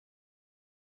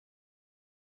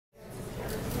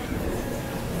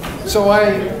So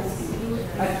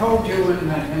I told you in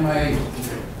my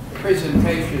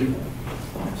presentation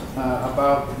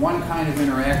about one kind of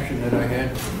interaction that I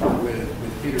had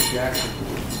with Peter Jackson.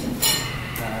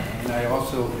 And I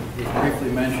also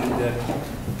briefly mentioned that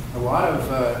a lot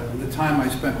of the time I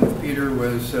spent with Peter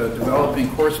was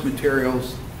developing course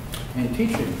materials and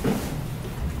teaching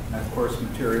course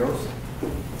materials.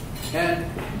 And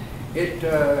it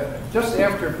just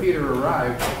after Peter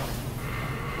arrived,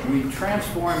 we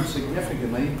transformed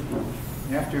significantly.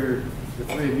 After the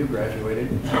three of you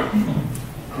graduated,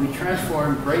 we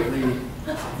transformed greatly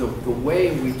the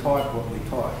way we taught what we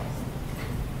taught.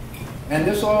 And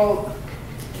this all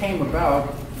came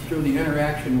about through the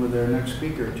interaction with our next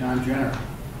speaker, John Jenner.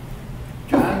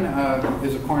 John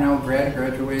is a Cornell grad,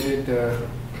 graduated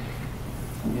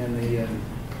in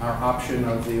our option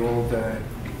of the old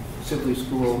Sibley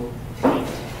School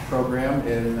program,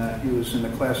 and he was in the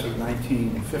class of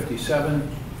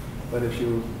 1957. But as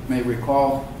you may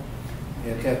recall,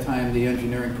 at that time the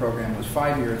engineering program was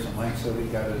 5 years in length, so he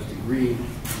got his degree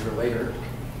a year later.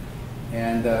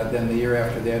 And then the year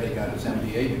after that he got his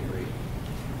MBA degree.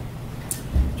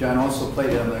 John also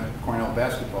played on the Cornell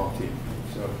basketball team.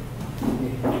 So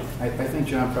I think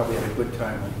John probably had a good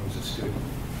time when he was a student.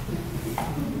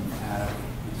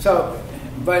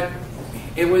 But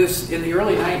it was in the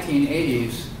early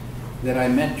 1980s that I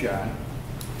met John.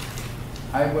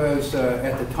 I was,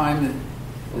 at the time,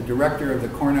 the director of the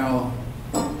Cornell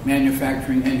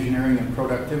Manufacturing, Engineering, and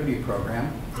Productivity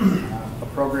Program, a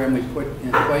program we put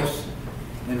in place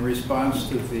in response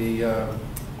to the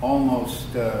almost,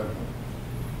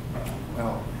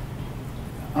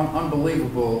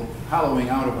 unbelievable hollowing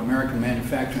out of American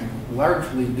manufacturing,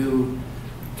 largely due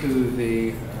to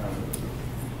the,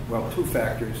 two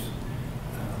factors.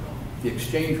 The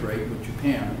exchange rate with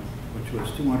Japan, which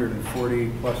was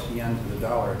 240 plus yen to the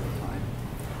dollar at the time.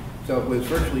 So it was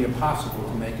virtually impossible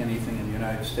to make anything in the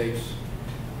United States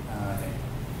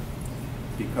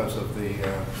because of the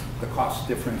cost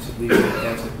difference, at least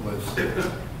as it was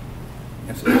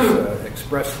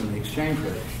expressed in the exchange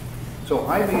rate. So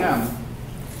IBM,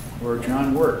 where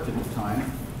John worked at the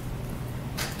time,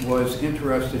 was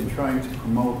interested in trying to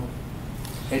promote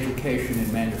education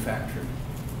in manufacturing.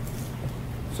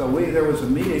 So there was a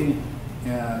meeting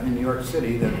in New York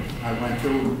City that I went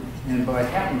to, and by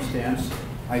happenstance,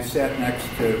 I sat next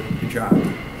to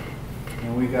John.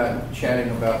 And we got chatting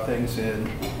about things, and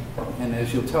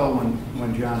as you'll tell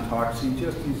when John talks, he's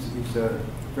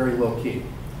very low key.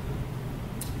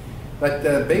 But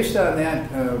based on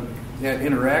that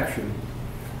interaction,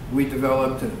 we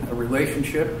developed a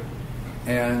relationship,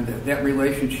 and that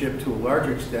relationship to a large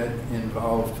extent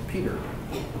involved Peter.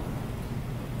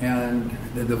 And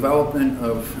the development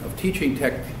of teaching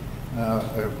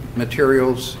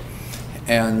materials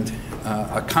and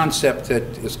a concept that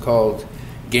is called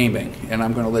gaming. And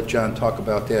I'm going to let John talk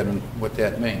about that and what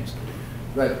that means.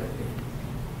 But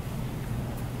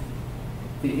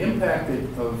the impact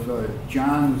of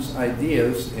John's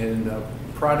ideas and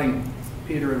prodding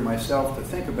Peter and myself to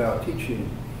think about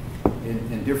teaching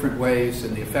in different ways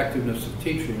and the effectiveness of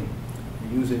teaching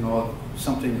using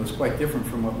something that was quite different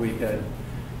from what we had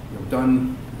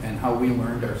done and how we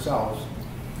learned ourselves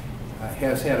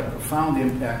has had a profound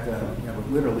impact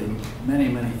on literally many,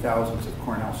 many thousands of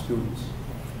Cornell students.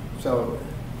 So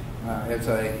as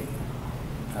I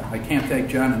can't thank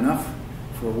John enough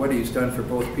for what he's done for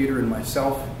both Peter and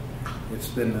myself. It's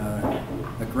been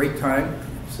a great time.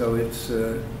 So it's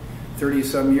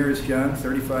 30-some years, John,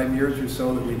 35 years or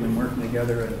so that we've been working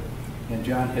together, and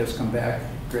John has come back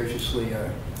graciously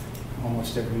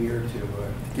almost every year to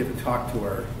give a talk to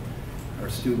our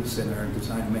students in our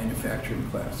design and manufacturing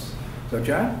class. So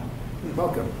John,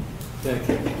 welcome. Thank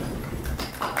you.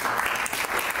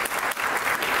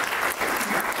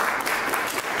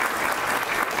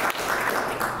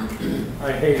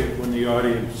 I hate it when the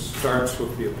audience starts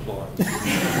with the applause.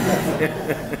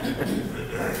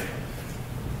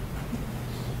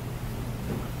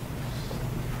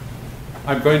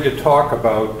 I'm going to talk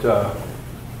about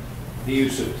the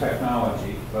use of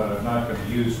technology, but I'm not going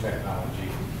to use technology,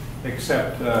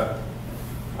 except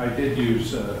I did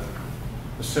use a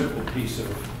simple piece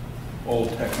of old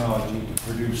technology to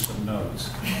produce some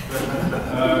notes.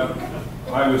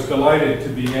 I was delighted to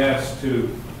be asked to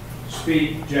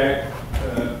speak. Jack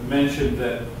mentioned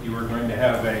that you were going to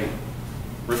have a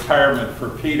retirement for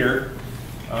Peter.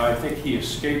 I think he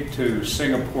escaped to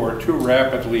Singapore too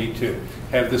rapidly to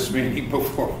have this meeting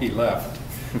before he left.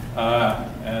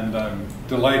 And I'm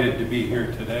delighted to be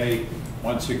here today,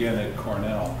 once again at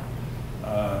Cornell.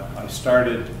 I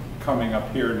started coming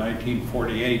up here in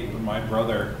 1948 when my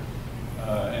brother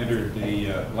entered the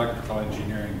electrical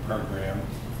engineering program.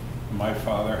 My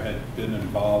father had been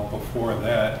involved before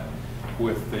that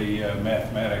with the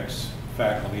mathematics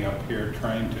faculty up here,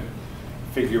 trying to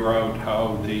figure out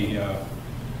how the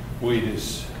weight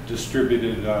is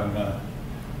distributed on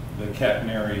the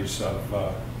catenaries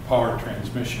of power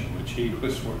transmission, which he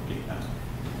was working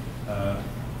on.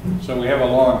 So we have a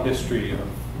long history of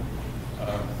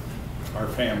our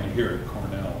family here at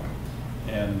Cornell,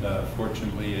 and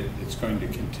fortunately it's going to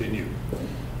continue.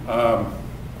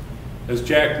 As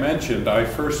Jack mentioned, I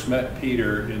first met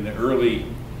Peter in the early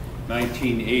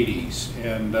 1980s,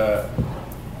 and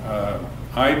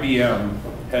IBM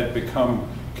had become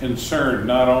concerned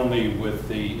not only with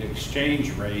the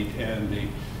exchange rate and the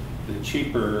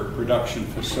cheaper production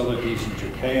facilities in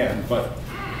Japan, but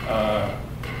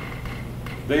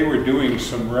they were doing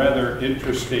some rather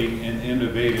interesting and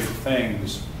innovative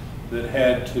things that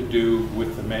had to do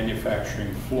with the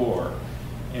manufacturing floor.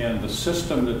 And the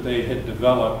system that they had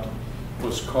developed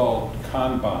was called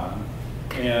Kanban.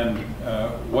 And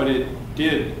what it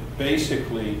did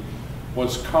basically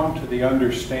was come to the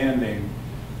understanding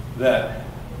that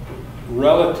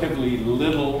relatively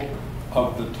little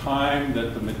of the time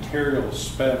that the material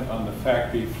spent on the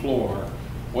factory floor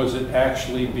was it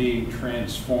actually being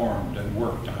transformed and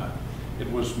worked on. It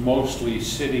was mostly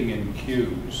sitting in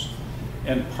queues.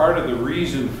 And part of the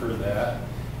reason for that,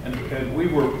 and we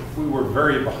were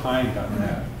very behind on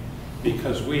that,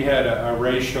 because we had a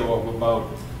ratio of about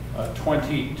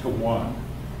 20 to 1,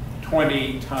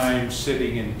 20 times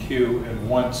sitting in queue and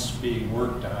once being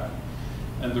worked on.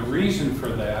 And the reason for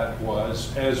that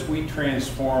was, as we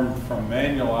transformed from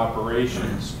manual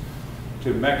operations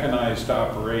to mechanized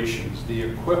operations, the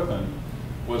equipment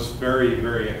was very,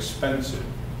 very expensive.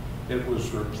 It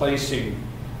was replacing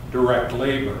direct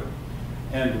labor.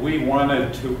 And we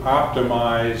wanted to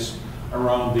optimize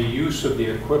around the use of the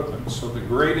equipment. So the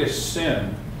greatest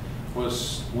sin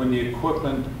was when the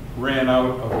equipment ran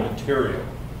out of material.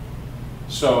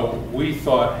 So we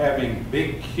thought having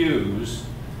big queues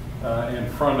in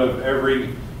front of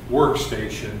every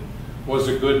workstation was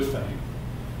a good thing.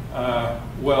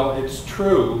 Well, it's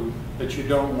true that you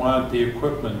don't want the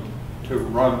equipment to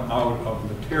run out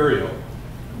of material,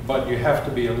 but you have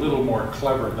to be a little more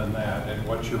clever than that. And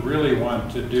what you really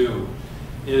want to do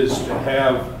is to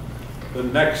have the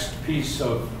next piece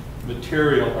of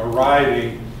material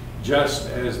arriving just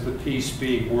as the piece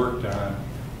being worked on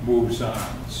moves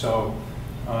on. So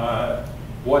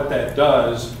what that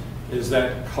does is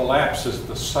that collapses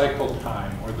the cycle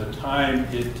time, or the time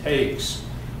it takes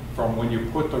from when you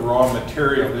put the raw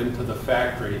material into the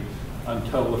factory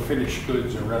until the finished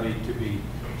goods are ready to be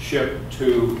shipped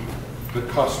to the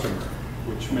customer,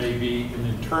 which may be an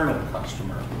internal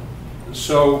customer.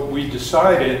 So we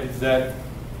decided that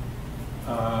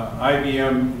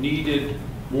IBM needed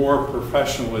more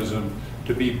professionalism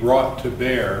to be brought to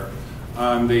bear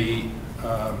on the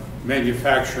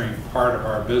manufacturing part of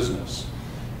our business.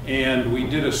 And we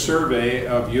did a survey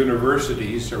of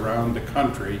universities around the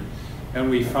country, and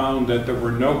we found that there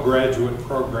were no graduate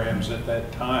programs at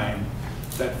that time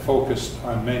that focused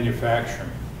on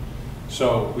manufacturing.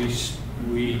 So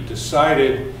we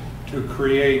decided to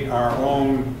create our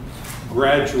own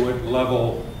graduate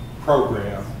level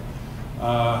program,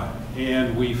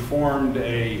 and we formed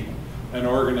an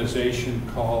organization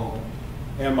called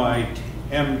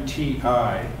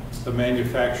MTI, the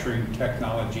Manufacturing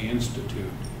Technology Institute.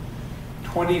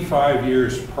 25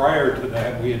 years prior to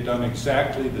that, we had done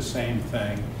exactly the same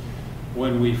thing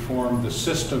when we formed the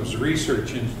Systems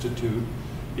Research Institute,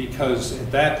 because at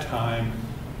that time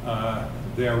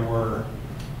there were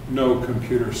no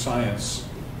computer science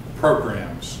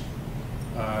programs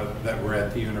that were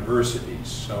at the universities.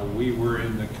 So we were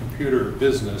in the computer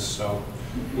business, so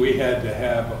we had to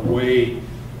have a way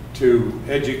to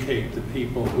educate the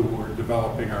people who were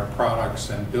developing our products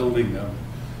and building them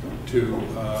to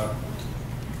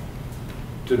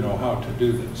know how to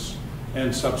do this.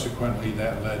 And subsequently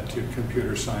that led to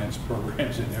computer science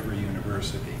programs in every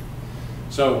university.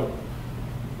 So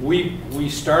we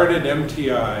started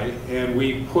MTI, and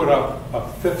we put up a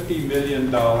 $50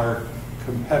 million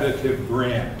competitive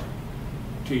grant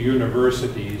to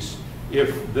universities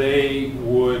if they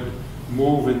would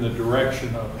move in the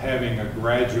direction of having a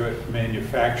graduate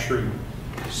manufacturing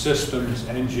systems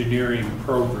engineering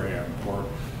program.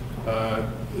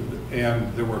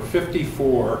 And there were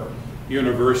 54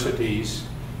 universities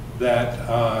that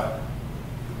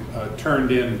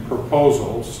turned in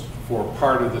proposals for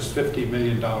part of this $50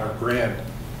 million grant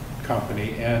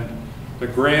company, and the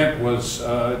grant was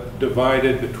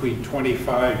divided between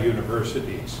 25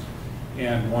 universities,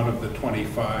 and one of the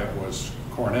 25 was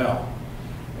Cornell.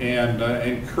 And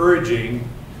encouraging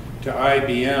to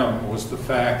IBM was the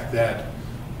fact that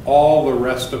all the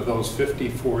rest of those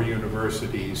 54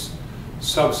 universities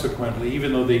subsequently,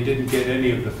 even though they didn't get any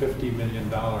of the $50 million,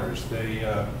 they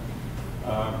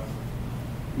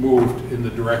moved in the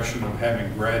direction of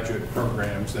having graduate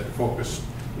programs that focused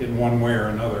in one way or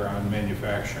another on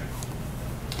manufacturing.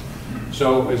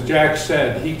 So as Jack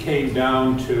said, he came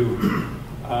down to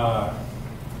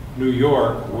New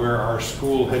York, where our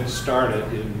school had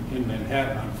started in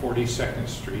Manhattan on 42nd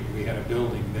Street. We had a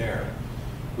building there.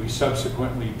 We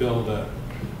subsequently built a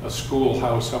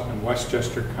schoolhouse up in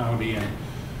Westchester County and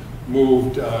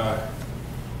moved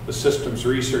the Systems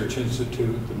Research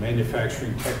Institute, the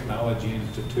Manufacturing Technology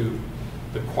Institute,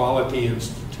 the Quality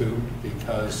Institute,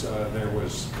 because there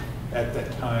was at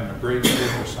that time a great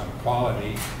focus on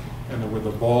quality, and there were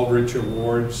the Baldrige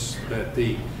Awards that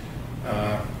the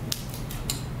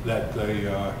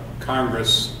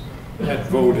Congress had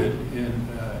voted in.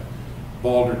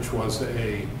 Baldrige was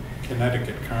a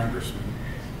Connecticut congressman,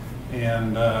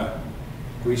 and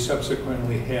we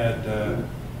subsequently had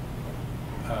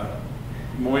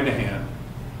Moynihan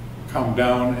come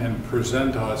down and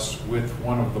present us with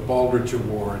one of the Baldrige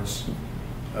Awards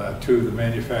to the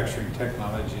Manufacturing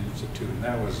Technology Institute, and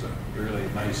that was a really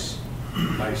nice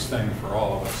thing for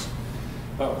all of us.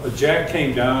 But Jack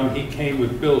came down. He came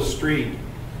with Bill Street,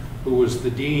 who was the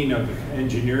dean of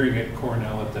engineering at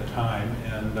Cornell at the time,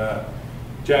 and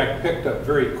Jack picked up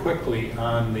very quickly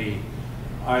on the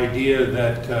idea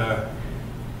that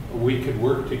we could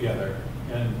work together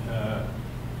and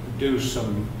do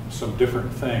some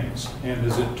different things. And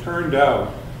as it turned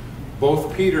out,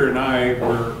 both Peter and I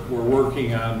were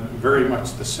working on very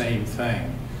much the same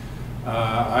thing.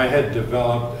 I had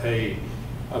developed a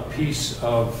piece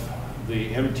of the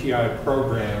MTI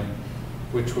program,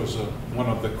 which was one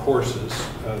of the courses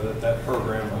that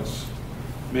program was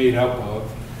made up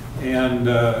of. And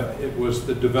it was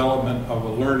the development of a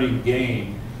learning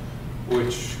game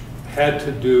which had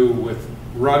to do with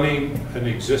running an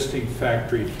existing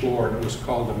factory floor, and it was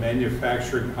called the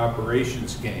Manufacturing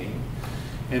Operations Game.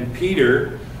 And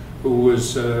Peter, who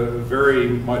was very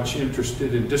much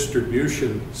interested in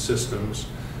distribution systems,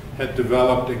 had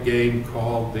developed a game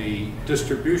called the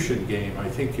Distribution Game. I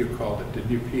think you called it, didn't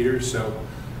you, Peter? So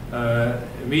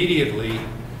immediately,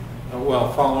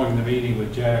 well, following the meeting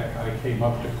with Jack, I came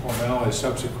up to Cornell. I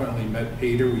subsequently met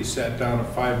Peter. We sat down, and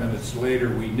 5 minutes later,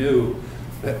 we knew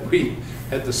that we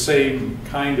had the same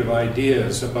kind of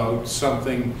ideas about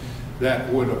something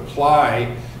that would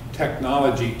apply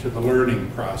technology to the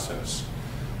learning process.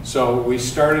 So we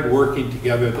started working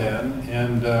together then,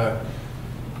 and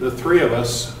the three of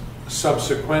us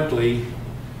subsequently,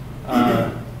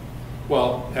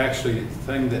 well, actually, the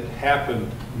thing that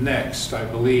happened next, I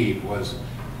believe, was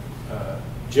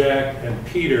Jack and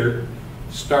Peter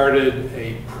started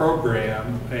a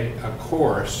program, a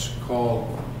course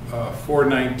called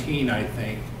 419, I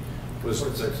think, was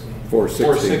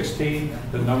 416.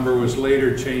 The number was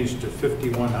later changed to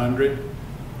 5100.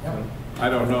 Yep. I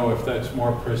don't know if that's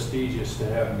more prestigious to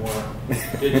have more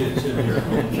digits in your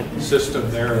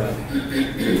system there,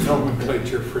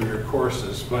 nomenclature for your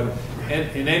courses. But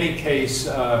in any case,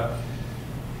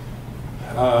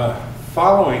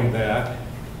 following that,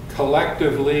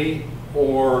 collectively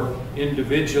or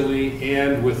individually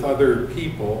and with other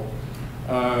people,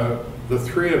 the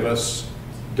three of us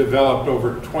developed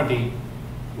over 20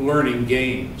 learning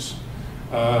games,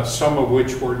 some of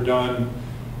which were done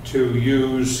to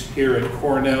use here at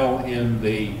Cornell in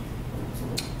the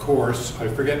course. I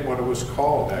forget what it was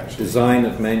called, actually. Design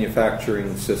of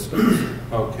Manufacturing Systems.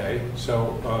 Okay,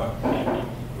 so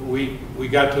we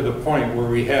got to the point where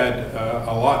we had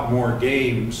a lot more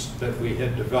games that we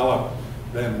had developed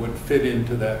than would fit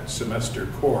into that semester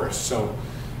course. So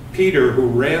Peter, who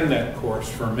ran that course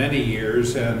for many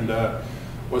years and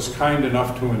was kind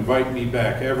enough to invite me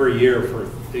back every year for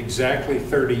exactly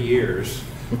 30 years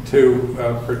to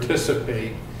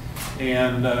participate,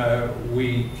 and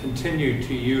we continued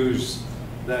to use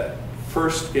that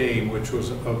first game, which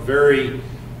was a very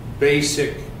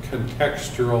basic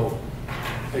contextual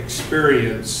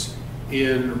experience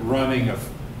in running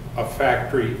a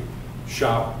factory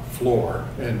shop floor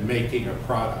and making a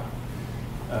product.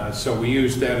 So we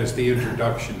used that as the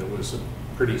introduction. It was a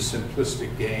pretty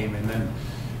simplistic game, and then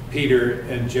Peter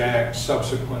and Jack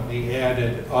subsequently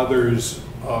added others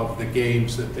of the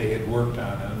games that they had worked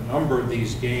on. And a number of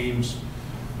these games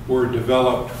were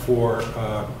developed for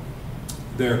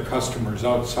their customers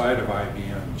outside of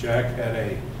IBM. Jack had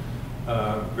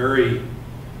a very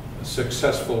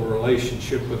successful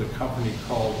relationship with a company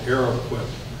called Aeroquip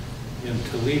in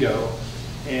Toledo,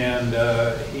 And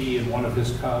he and one of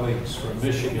his colleagues from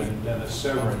Michigan, Dennis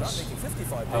Severance,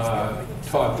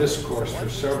 taught this course for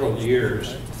several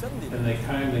years, and they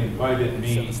kindly invited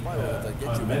me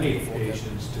on many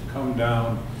occasions to come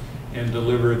down and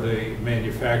deliver the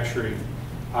manufacturing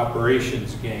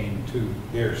operations game to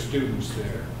their students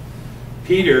there.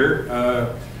 Peter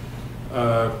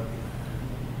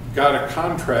got a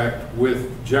contract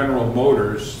with General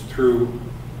Motors through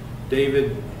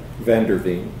David Van der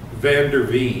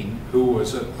Veen, who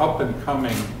was an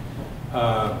up-and-coming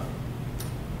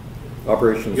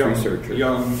operations researcher,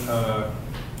 young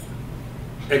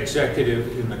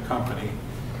executive in the company,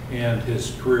 and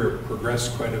his career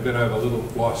progressed quite a bit. I've a little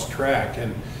lost track,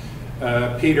 and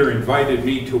Peter invited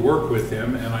me to work with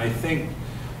him, and I think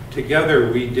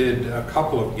together we did a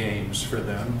couple of games for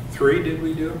them. 3 did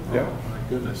we do? Yeah. Oh my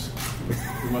goodness.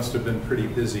 You must have been pretty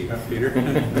busy, huh, Peter?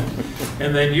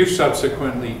 And then you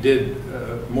subsequently did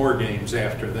more games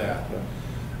after that.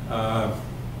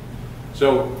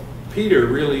 So Peter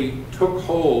really took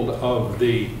hold of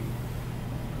the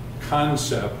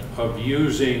concept of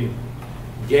using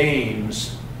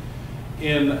games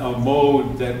in a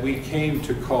mode that we came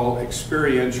to call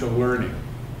experiential learning.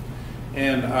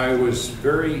 And I was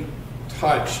very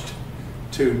touched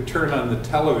to turn on the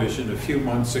television a few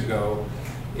months ago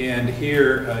and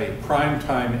hear a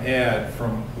primetime ad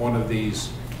from one of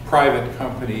these private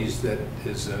companies that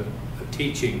is a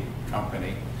teaching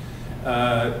company,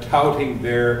 touting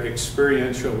their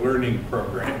experiential learning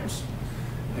programs.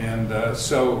 And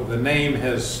so the name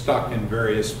has stuck in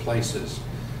various places.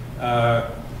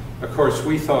 Of course,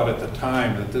 we thought at the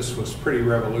time that this was pretty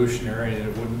revolutionary and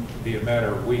it wouldn't be a matter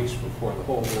of weeks before the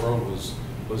whole world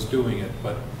was doing it,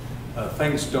 but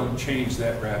things don't change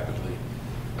that rapidly.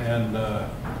 And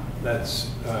that's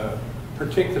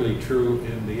particularly true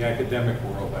in the academic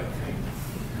world, I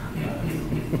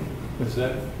think. Is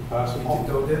that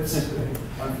possible? It's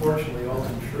unfortunately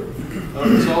also true.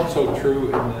 It's also true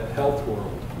in the health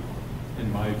world,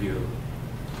 in my view,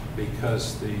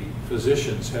 because the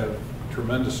physicians have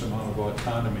tremendous amount of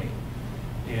autonomy,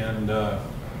 and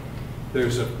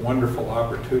there's a wonderful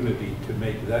opportunity to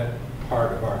make that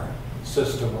part of our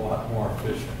system a lot more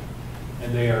efficient.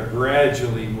 And they are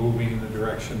gradually moving in the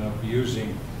direction of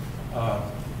using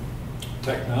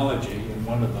technology. And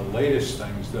one of the latest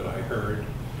things that I heard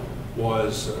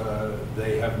was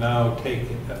they have now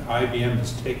taken, IBM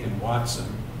has taken Watson,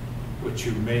 which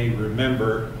you may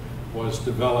remember was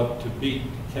developed to beat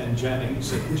Ken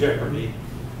Jennings at Jeopardy,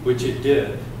 which it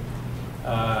did,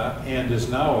 and is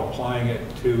now applying it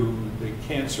to the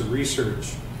cancer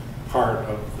research part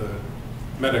of the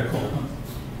medical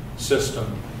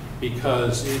system,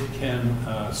 because it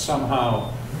can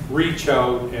somehow reach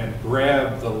out and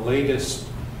grab the latest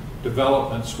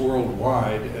developments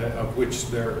worldwide, of which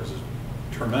there is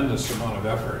a tremendous amount of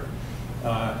effort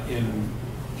in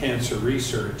cancer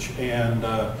research, and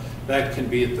that can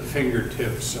be at the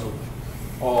fingertips of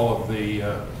all of the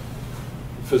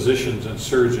physicians and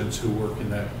surgeons who work in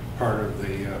that part of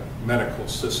the medical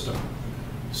system.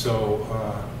 So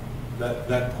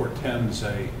that portends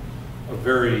a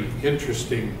very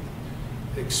interesting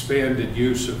expanded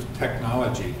use of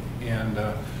technology. And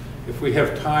if we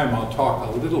have time, I'll talk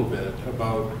a little bit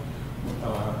about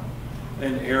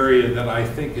an area that I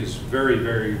think is very,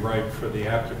 very ripe for the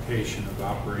application of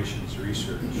operations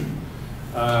research.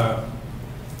 But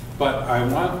I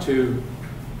want to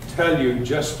tell you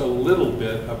just a little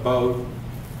bit about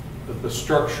the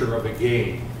structure of a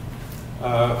game.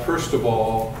 First of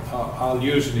all, I'll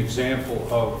use an example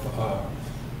of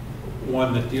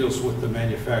one that deals with the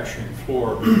manufacturing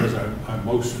floor, because I'm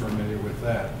most familiar with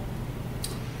that.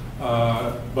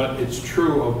 But it's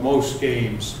true of most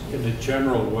games in a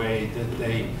general way that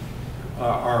they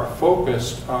are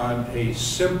focused on a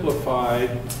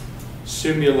simplified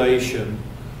simulation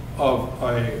of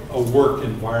a work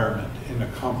environment in a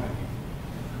company.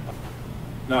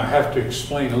 Now I have to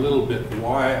explain a little bit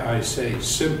why I say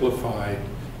simplified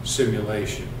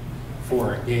simulation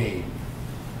for a game.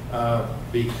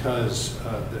 Because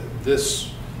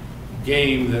this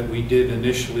game that we did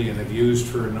initially and have used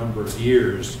for a number of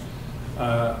years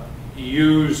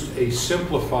used a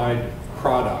simplified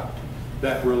product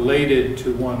that related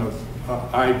to one of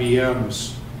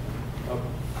IBM's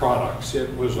products.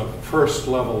 It was a first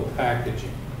level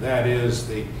packaging. That is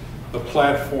the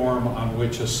platform on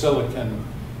which a silicon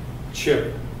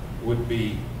chip would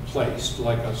be placed,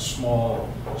 like a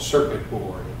small circuit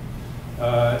board.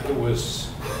 It was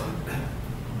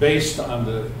based on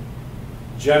the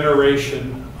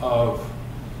generation of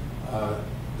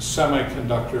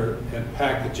semiconductor and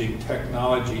packaging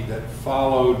technology that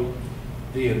followed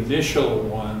the initial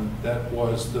one that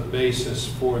was the basis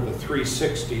for the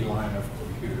 360 line of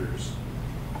computers.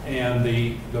 And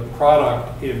the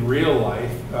product in real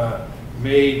life,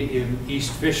 made in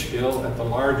East Fishkill at the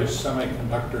largest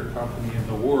semiconductor company in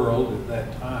the world at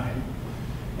that time.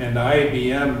 And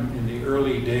IBM in the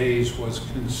early days was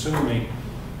consuming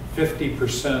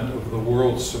 50% of the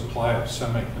world's supply of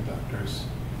semiconductors.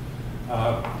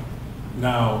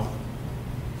 Now,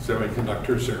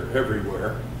 semiconductors are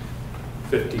everywhere.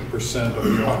 50% of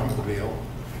the automobile,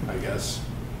 I guess,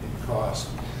 in cost.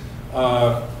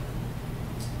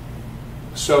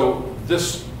 So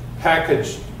this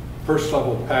packaged, first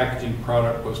level packaging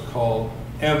product was called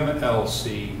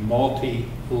MLC,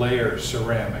 multi-layer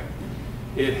ceramic.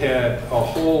 It had a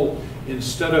whole,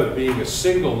 instead of being a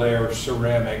single layer of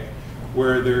ceramic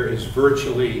where there is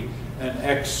virtually an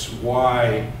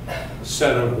XY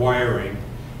set of wiring,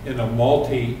 in a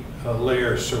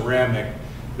multi-layer ceramic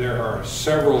there are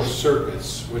several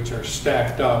circuits which are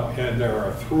stacked up, and there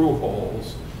are through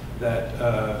holes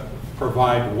that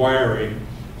provide wiring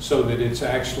so that it's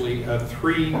actually a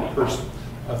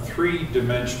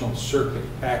three-dimensional circuit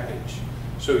package.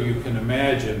 So you can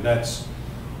imagine that's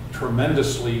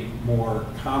tremendously more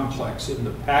complex in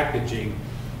the packaging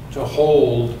to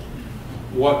hold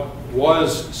what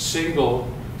was single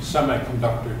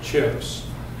semiconductor chips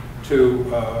to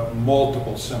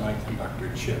multiple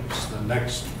semiconductor chips, the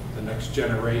next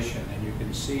generation. And you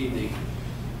can see the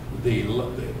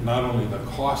not only the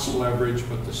cost leverage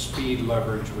but the speed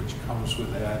leverage which comes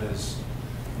with that as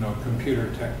computer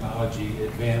technology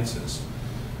advances.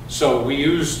 So we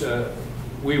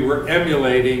were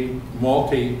emulating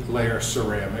multi-layer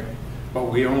ceramic, but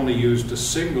we only used a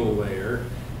single layer,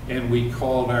 and we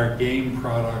called our game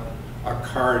product a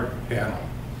card panel.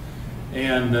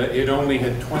 And it only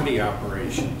had 20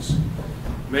 operations.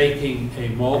 Making a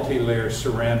multi-layer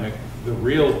ceramic, the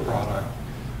real product,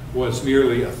 was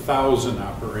nearly 1,000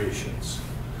 operations.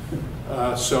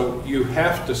 So you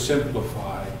have to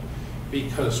simplify,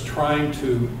 because trying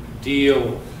to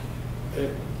deal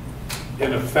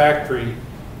in a factory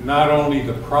not only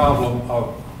the problem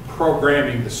of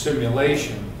programming the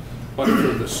simulation, but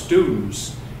for the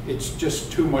students, it's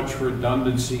just too much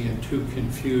redundancy and too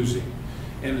confusing.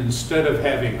 And instead of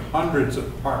having hundreds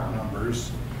of part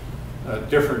numbers,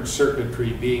 different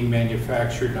circuitry being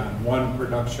manufactured on one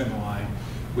production line,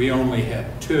 we only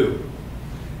had 2.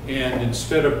 And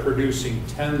instead of producing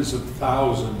tens of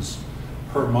thousands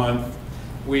per month,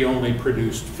 we only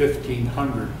produced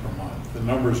 1,500 per month. The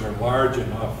numbers are large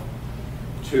enough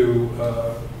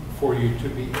for you to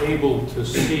be able to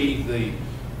see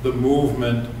the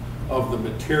movement of the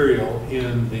material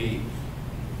in the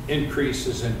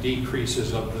increases and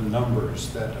decreases of the numbers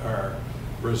that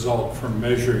result from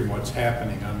measuring what's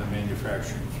happening on the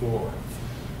manufacturing floor.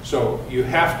 So you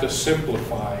have to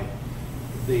simplify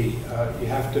you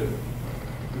have to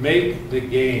make the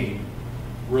game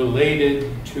related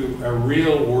to a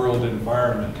real world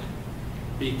environment,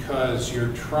 because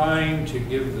you're trying to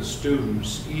give the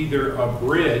students either a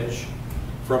bridge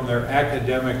from their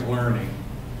academic learning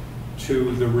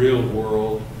to the real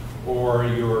world, or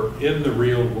you're in the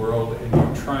real world and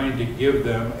you're trying to give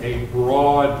them a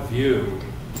broad view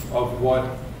of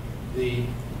what the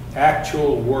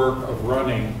actual work of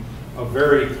running a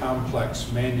very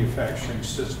complex manufacturing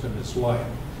system is like.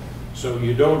 So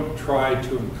you don't try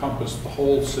to encompass the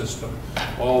whole system,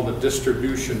 all the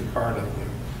distribution part of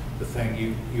the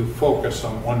thing. You focus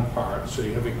on one part. So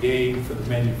you have a game for the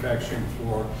manufacturing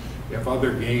floor, you have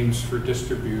other games for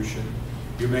distribution,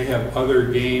 you may have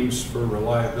other games for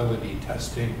reliability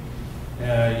testing,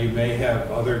 you may have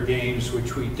other games,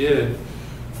 which we did,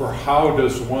 for how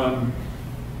does one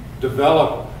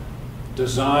develop,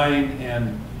 design,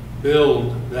 and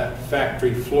build that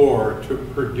factory floor to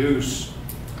produce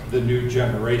the new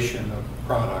generation of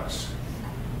products.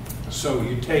 So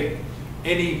you take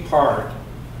any part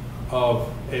of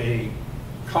a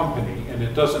company, and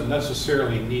it doesn't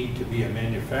necessarily need to be a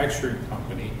manufacturing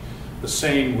company. The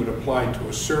same would apply to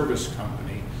a service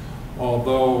company,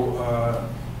 although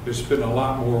there's been a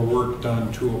lot more work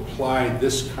done to apply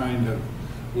this kind of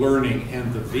learning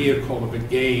and the vehicle of a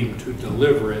game to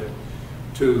deliver it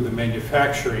to the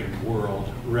manufacturing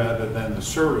world rather than the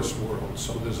service world.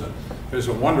 So there's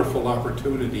a wonderful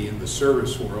opportunity in the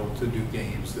service world to do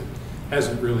games that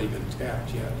hasn't really been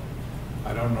tapped yet.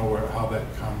 I don't know how that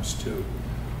comes to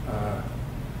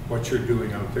what you're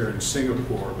doing out there in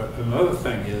Singapore. But another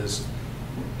thing is,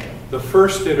 the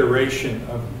first iteration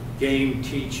of game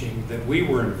teaching that we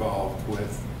were involved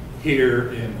with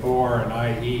here in OR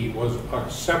and IE was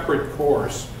a separate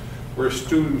course where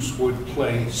students would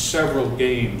play several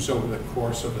games over the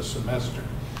course of a semester.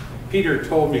 Peter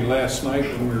told me last night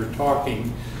when we were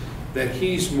talking that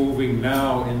he's moving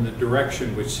now in the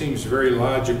direction, which seems very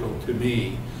logical to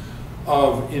me,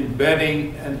 of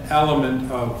embedding an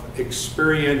element of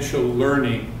experiential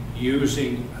learning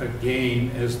using a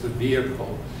game as the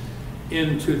vehicle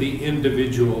into the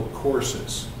individual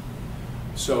courses.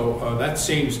 So that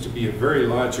seems to be a very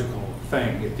logical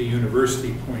thing at the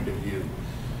university point of view.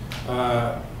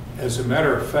 As a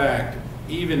matter of fact,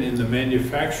 even in the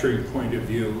manufacturing point of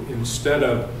view, instead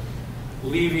of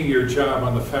leaving your job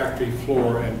on the factory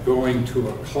floor and going to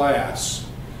a class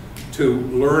to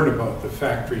learn about the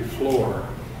factory floor,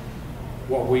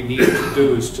 what we need to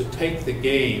do is to take the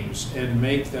games and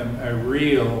make them a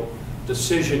real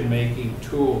decision-making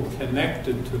tool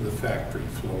connected to the factory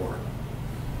floor,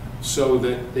 so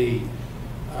that the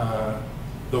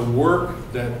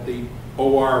work that the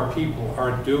OR people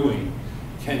are doing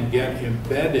can get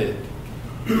embedded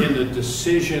in a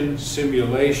decision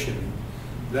simulation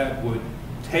that would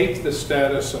take the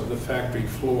status of the factory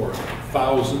floor,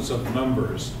 thousands of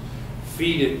numbers,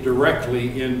 feed it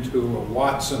directly into a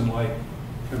Watson-like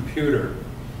computer,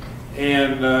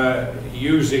 and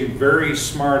using very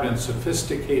smart and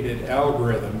sophisticated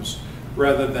algorithms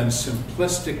rather than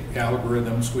simplistic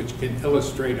algorithms which can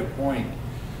illustrate a point,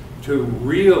 to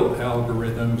real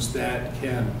algorithms that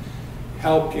can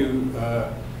help you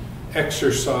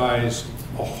exercise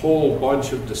a whole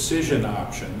bunch of decision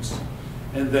options,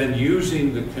 and then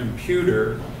using the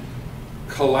computer,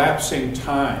 collapsing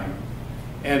time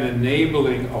and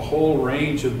enabling a whole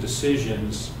range of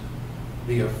decisions,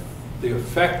 the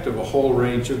effect of a whole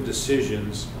range of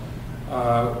decisions,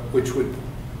 which would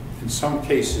in some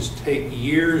cases take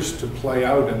years to play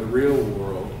out in the real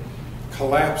world,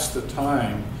 collapse the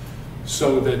time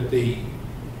so that the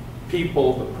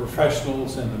people, the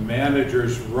professionals and the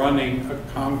managers running a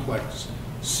complex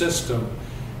system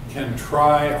can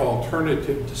try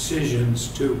alternative decisions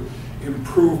to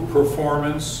improve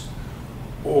performance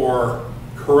or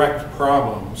correct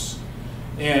problems,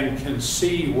 and can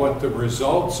see what the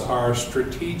results are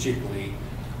strategically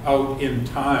out in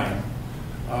time.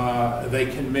 They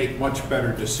can make much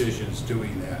better decisions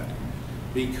doing that,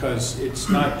 because it's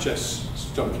not just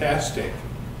stochastic,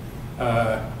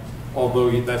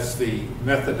 although that's the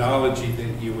methodology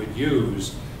that you would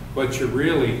use, but you're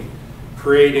really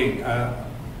creating a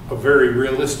very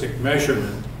realistic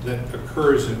measurement that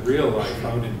occurs in real life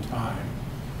out in time.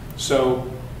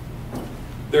 So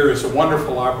there is a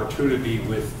wonderful opportunity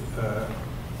with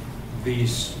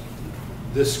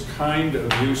this kind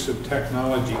of use of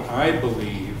technology, I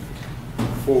believe,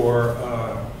 for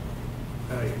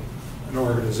an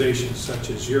organization such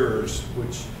as yours,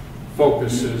 which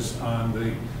focuses on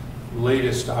the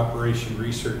latest operation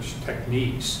research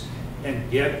techniques and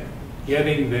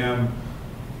getting them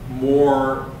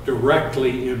more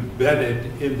directly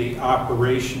embedded in the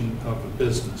operation of a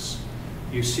business.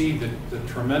 You see the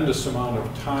tremendous amount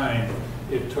of time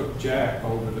it took Jack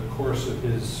over the course of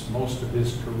most of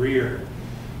his career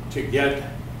to get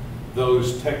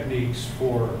those techniques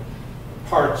for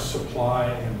parts supply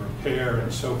and repair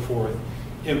and so forth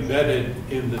embedded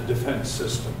in the defense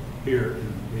system here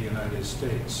in the United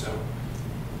States. So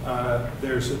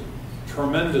there's a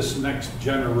tremendous next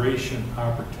generation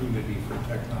opportunity for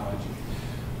technology.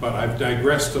 But I've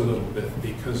digressed a little bit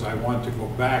because I want to go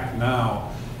back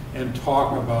now and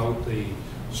talk about the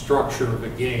structure of a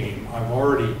game. I've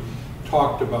already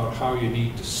talked about how you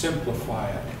need to simplify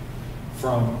it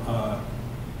from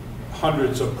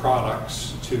hundreds of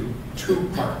products to 2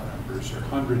 part numbers, or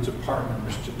hundreds of part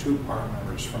numbers to 2 part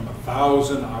numbers, from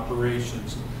 1,000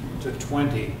 operations to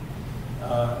 20,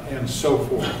 and so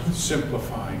forth,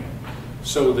 simplifying it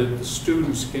so that the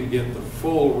students can get the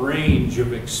full range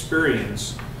of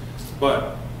experience,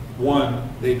 but one,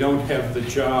 they don't have the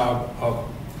job of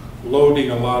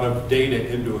loading a lot of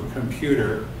data into a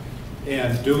computer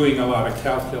and doing a lot of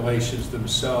calculations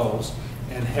themselves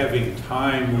and having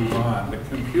time move on. The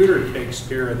computer takes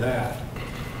care of that.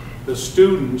 The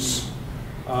students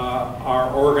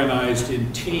are organized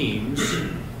in teams.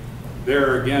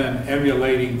 They're again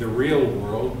emulating the real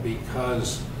world,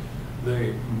 because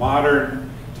the modern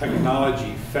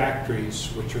technology factories,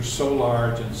 which are so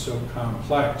large and so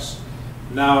complex,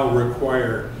 now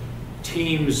require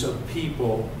teams of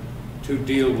people to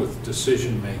deal with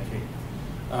decision making,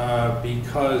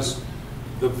 because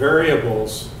the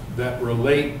variables that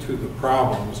relate to the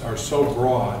problems are so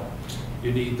broad.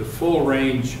 You need the full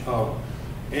range of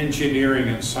engineering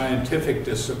and scientific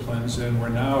disciplines, and we're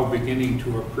now beginning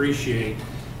to appreciate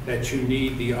that you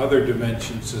need the other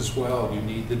dimensions as well. You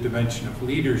need the dimension of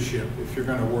leadership if you're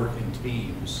going to work in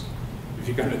teams. If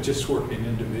you're going to just work in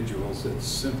individuals, it's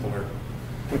simpler.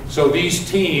 So these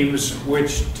teams,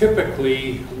 which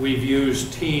typically we've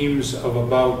used teams of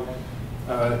about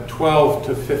 12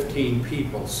 to 15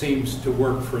 people, seems to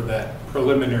work for that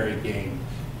preliminary game.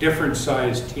 Different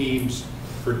sized teams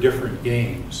for different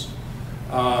games.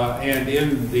 And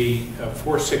in the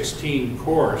 416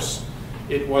 course,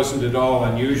 it wasn't at all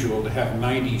unusual to have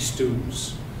 90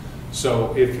 students.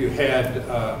 So if you had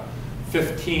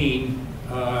 15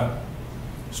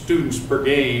 students per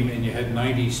game and you had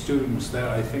 90 students,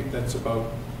 I think that's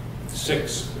about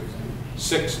six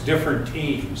different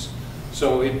teams.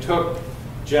 So it took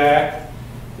Jack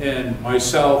and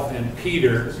myself and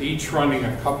Peter, each running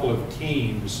a couple of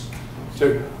teams,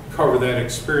 to cover that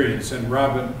experience. And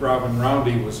Robin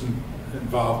Roundy was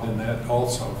involved in that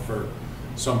also for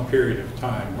some period of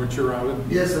time. Weren't you, Robin?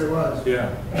 Yes, I was.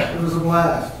 Yeah. It was a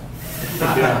blast.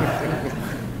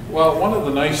 Yeah. Well, one of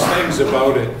the nice things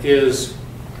about it is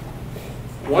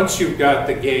once you've got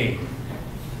the game,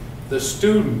 the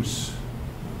students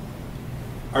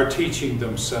are teaching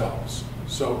themselves.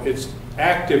 So it's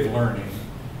active learning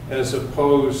as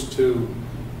opposed to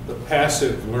the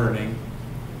passive learning,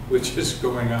 which is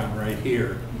going on right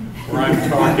here, where I'm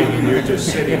talking and you're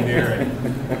just sitting there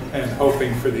and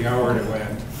hoping for the hour to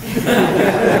end.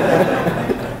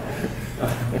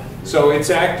 So it's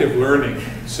active learning.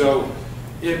 So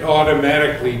it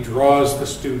automatically draws the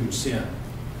students in.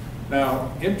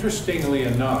 Now, interestingly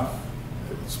enough,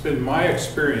 it's been my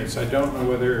experience, I don't know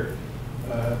whether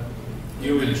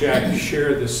you and Jack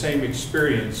share the same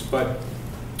experience, but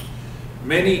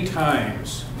many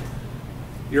times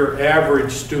your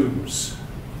average students,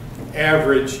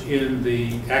 average in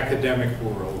the academic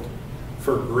world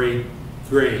for great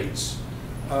grades,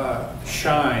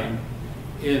 shine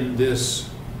in this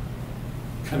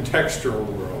contextual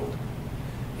world.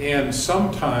 And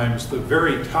sometimes the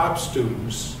very top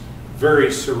students,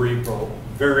 very cerebral,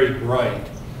 very bright,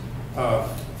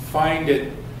 find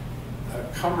it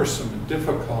cumbersome and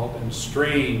difficult and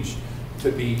strange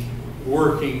to be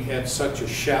working at such a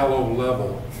shallow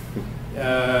level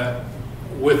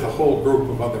with a whole group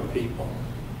of other people.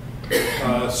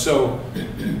 So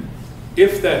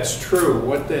if that's true,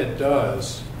 what that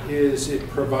does is it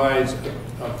provides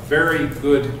a very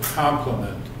good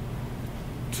complement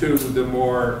to the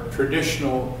more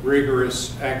traditional,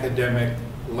 rigorous academic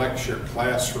lecture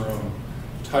classroom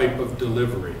type of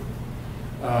delivery.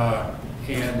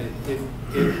 And it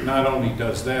not only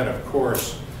does that, of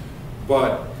course,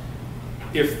 but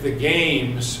if the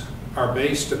games are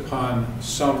based upon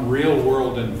some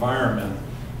real-world environment,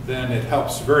 then it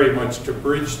helps very much to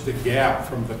bridge the gap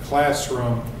from the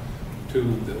classroom to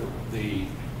the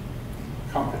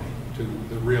company, to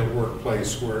the real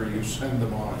workplace where you send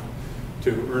them on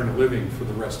to earn a living for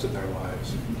the rest of their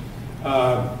lives.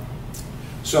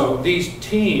 So these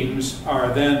teams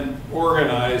are then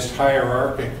organized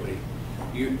hierarchically,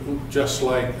 just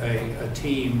like a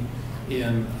team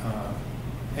in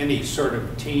any sort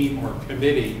of team or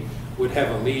committee would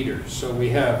have a leader. So we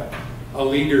have a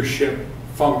leadership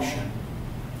function.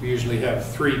 We usually have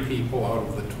 3 people out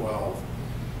of the 12.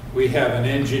 We have an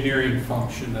engineering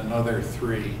function, another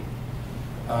 3.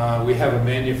 We have a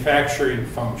manufacturing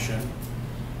function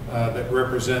that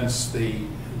represents the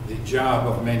job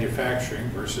of manufacturing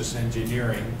versus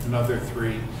engineering, another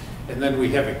 3. And then we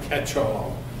have a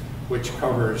catch-all, which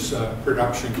covers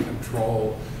production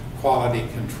control, quality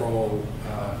control,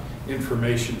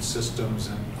 information systems,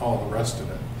 and all the rest of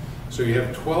it. So you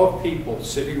have 12 people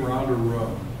sitting around a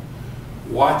room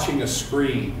watching a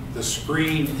screen. The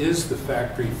screen is the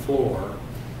factory floor,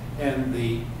 and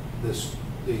the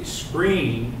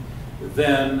screen,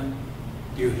 then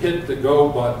you hit the go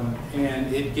button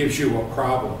and it gives you a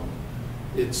problem.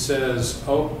 It says,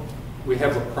 oh, we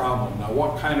have a problem. Now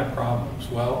what kind of problems?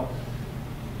 Well,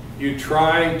 you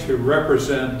try to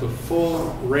represent the full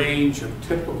range of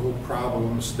typical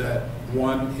problems that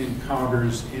one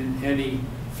encounters in any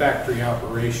factory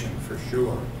operation, for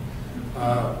sure.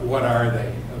 What are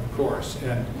they, of course?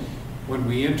 And when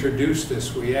we introduce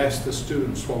this, we ask the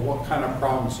students, well, what kind of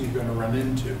problems are you going to run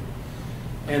into?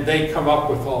 And they come up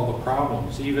with all the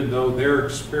problems, even though their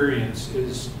experience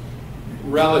is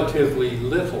relatively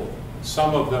little.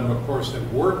 Some of them, of course,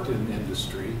 have worked in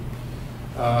industry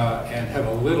and have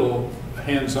a little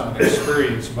hands-on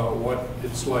experience about what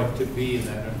it's like to be in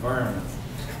that environment.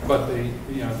 But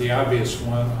the obvious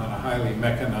one on a highly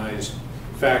mechanized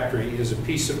factory is a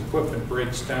piece of equipment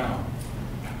breaks down.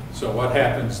 So what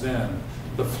happens then?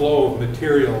 The flow of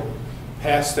material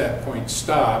past that point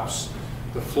stops.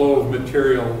 The flow of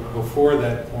material before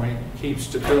that point keeps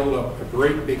to build up a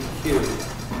great big queue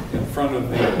in front of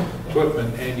the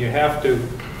equipment, and you have to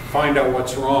find out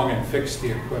what's wrong and fix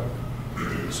the equipment.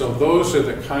 So those are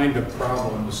the kind of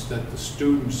problems that the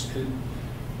students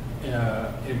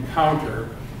encounter,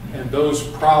 and those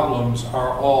problems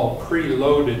are all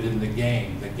preloaded in the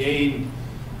game. The game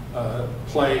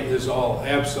play is all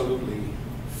absolutely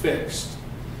fixed.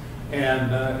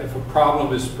 And if a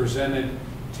problem is presented,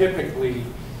 typically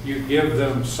you give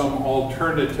them some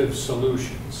alternative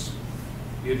solutions.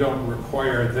 You don't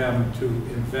require them to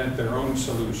invent their own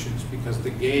solutions, because the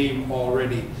game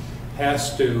already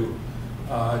has to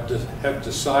have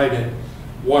decided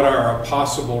what are a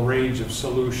possible range of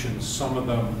solutions. Some of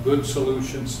them good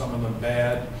solutions, some of them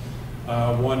bad.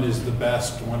 One is the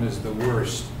best, one is the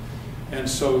worst. And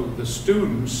so the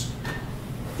students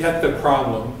get the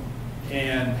problem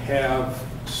and have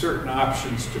certain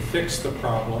options to fix the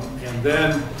problem, and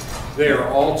then they are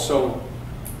also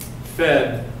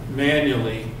fed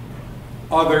manually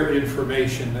other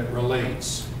information that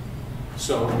relates.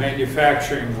 So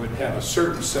manufacturing would have a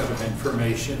certain set of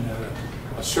information,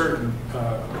 a certain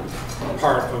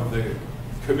part of the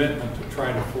commitment to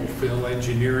try to fulfill.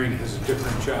 Engineering has a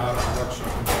different job, production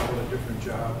control a different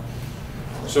job.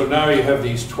 So now you have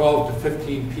these 12 to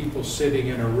 15 people sitting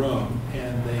in a room,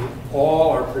 and they all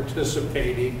are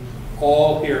participating,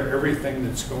 all hear everything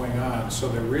that's going on. So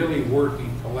they're really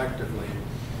working collectively,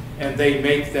 and they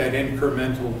make that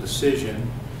incremental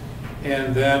decision.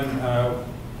 And then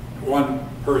one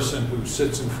person who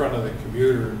sits in front of the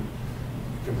computer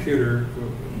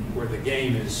where the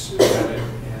game is embedded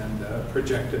and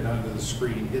projected onto the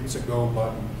screen hits a go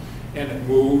button, and it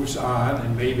moves on,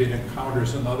 and maybe it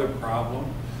encounters another problem,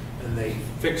 and they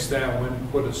fix that one,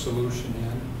 put a solution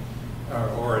in,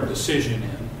 or a decision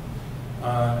in.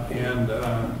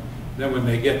 Then when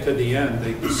they get to the end,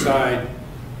 they decide,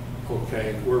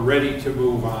 okay, we're ready to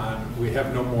move on. We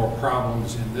have no more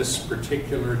problems in this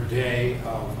particular day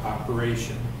of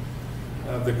operation.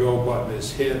 The go button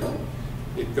is hit.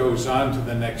 It goes on to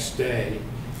the next day.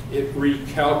 It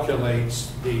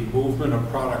recalculates the movement of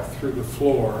product through the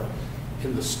floor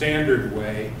in the standard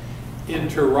way,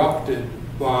 interrupted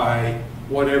by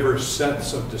whatever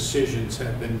sets of decisions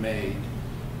have been made.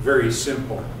 Very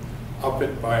simple. Up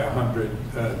it by 100,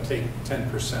 take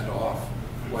 10% off,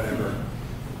 whatever.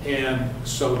 And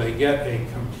so they get a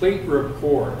complete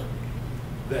report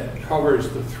that covers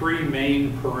the three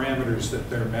main parameters that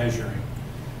they're measuring.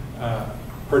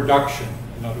 Production,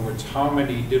 in other words, how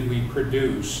many did we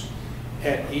produce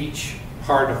at each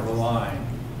part of the line?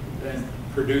 Then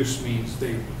produce means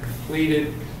they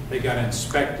completed, they got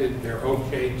inspected, they're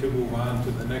okay to move on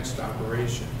to the next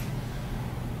operation.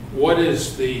 What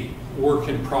is the work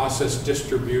in process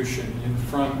distribution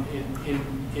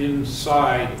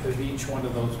inside of each one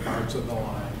of those parts of the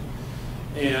line?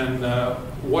 And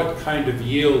what kind of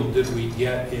yield did we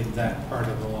get in that part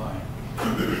of the line?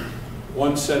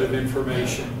 One set of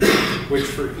information, which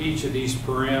for each of these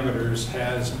parameters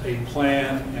has a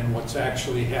plan and what's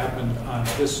actually happened on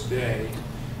this day,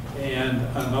 and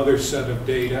another set of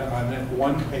data on that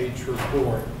one-page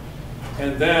report.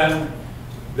 And then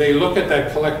they look at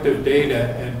that collective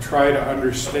data and try to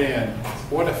understand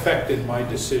what effect did my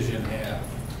decision have.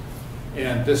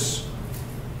 And this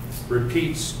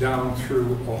repeats down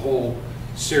through a whole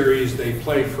series. They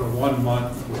play for 1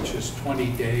 month, which is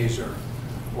 20 days, or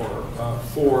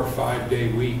 4 or 5 day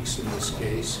weeks in this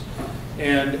case.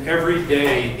 And every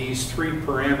day these three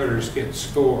parameters get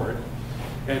scored.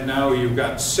 And now you've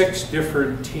got 6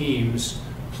 different teams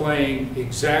playing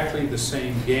exactly the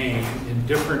same game in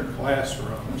different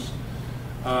classrooms,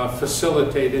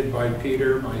 facilitated by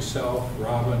Peter, myself,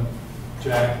 Robin,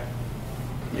 Jack.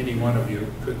 Any one of you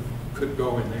could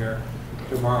go in there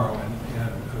tomorrow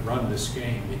and run this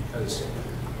game, because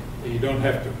you don't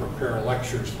have to prepare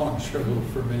lectures as long as you're a little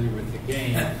familiar with the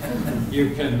game.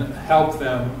 You can help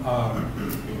them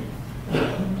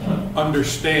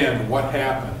understand what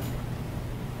happened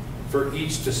for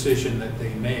each decision that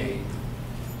they made.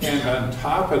 And on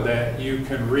top of that, you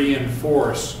can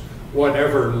reinforce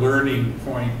whatever learning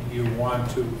point you want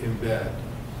to embed,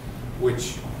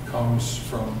 which comes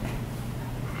from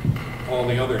all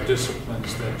the other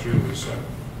disciplines that you as a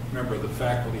member of the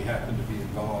faculty happen to be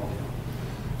involved in.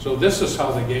 So this is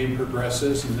how the game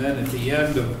progresses, and then at the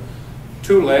end of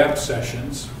 2 lab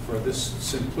sessions for this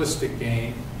simplistic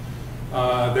game,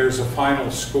 there's a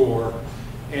final score,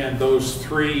 and those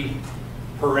 3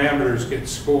 parameters get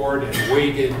scored and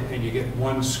weighted, and you get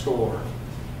 1 score.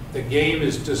 The game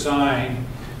is designed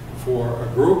for a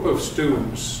group of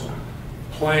students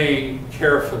playing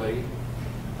carefully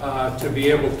to be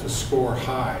able to score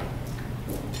high,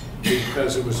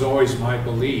 because it was always my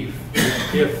belief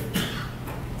that if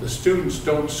the students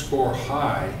don't score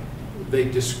high, they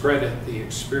discredit the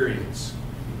experience.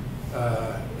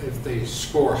 if they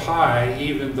score high,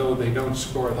 even though they don't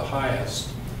score the highest,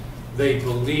 they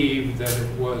believe that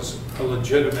it was a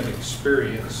legitimate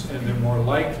experience, and they're more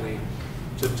likely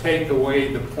to take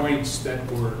away the points that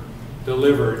were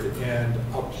delivered and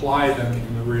apply them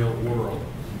in the real world.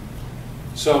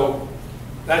 So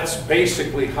that's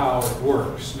basically how it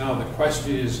works. Now the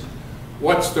question is,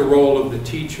 what's the role of the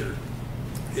teacher?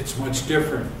 It's much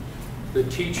different. The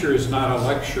teacher is not a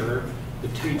lecturer. The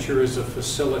teacher is a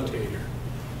facilitator.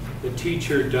 The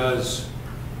teacher does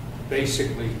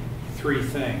basically three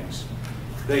things.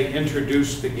 They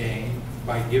introduce the game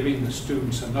by giving the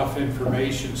students enough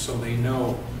information so they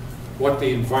know what the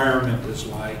environment is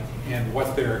like and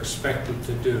what they're expected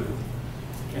to do.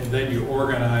 And then you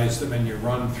organize them and you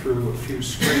run through a few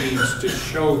screens to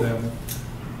show them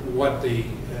what the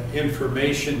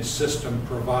information system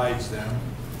provides them.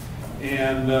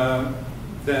 And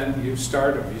then you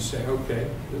start them. You say, okay,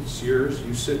 it's yours,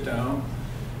 you sit down.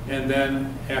 And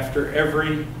then after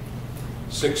every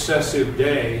successive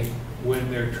day,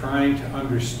 when they're trying to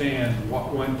understand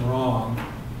what went wrong,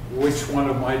 which one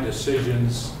of my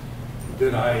decisions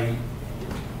did I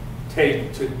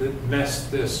take to mess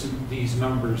these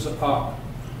numbers up.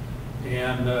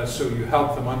 And so you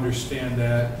help them understand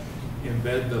that,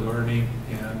 embed the learning,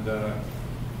 and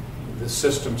the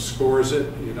system scores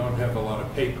it. You don't have a lot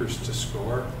of papers to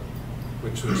score,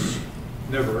 which was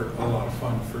never a lot of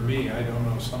fun for me. I don't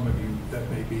know, some of you, that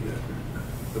may be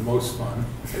the most fun.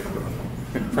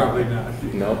 Probably not.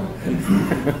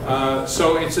 No.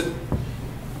 So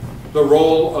the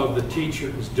role of the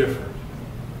teacher is different.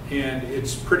 And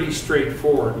it's pretty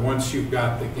straightforward once you've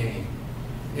got the game.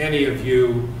 Any of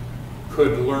you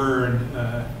could learn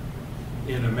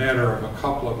in a matter of a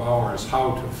couple of hours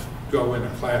how to go in a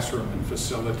classroom and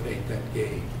facilitate that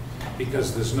game,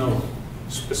 because there's no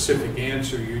specific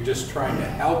answer. You're just trying to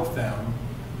help them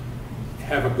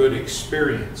have a good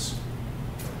experience.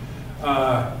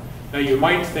 Now you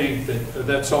might think that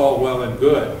that's all well and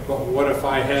good, but what if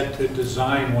I had to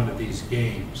design one of these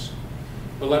games?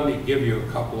 Well, let me give you a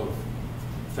couple of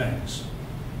things.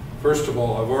 First of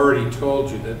all, I've already told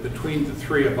you that between the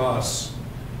three of us,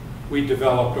 we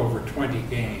developed over 20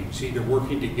 games, either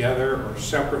working together or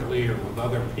separately or with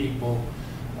other people,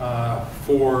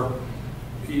 for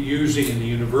using in the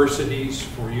universities,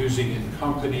 for using in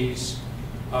companies,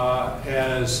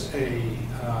 as a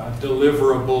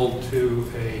deliverable to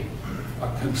a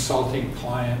consulting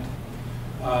client.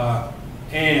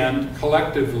 And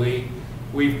collectively,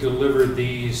 we've delivered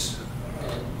these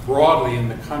broadly in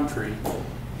the country,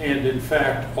 and in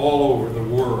fact all over the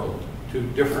world, to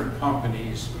different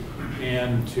companies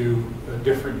and to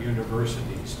different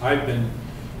universities. I've been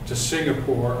to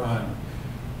Singapore on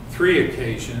 3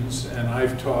 occasions, and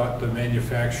I've taught the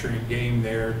manufacturing game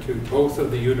there to both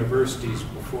of the universities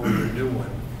before the new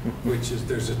one, which is,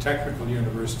 there's a technical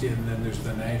university and then there's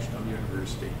the national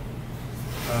university.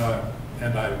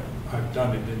 And I've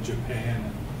done it in Japan.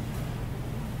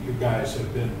 And you guys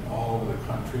have been all over the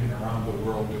country and around the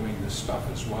world doing this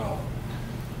stuff as well.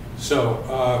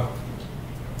 So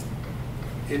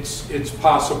it's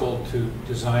possible to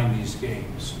design these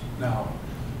games. Now,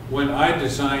 when I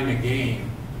design a game,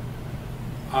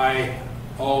 I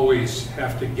always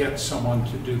have to get someone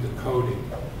to do the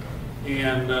coding.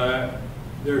 And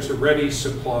there's a ready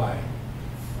supply.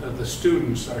 The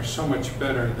students are so much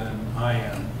better than I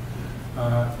am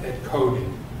at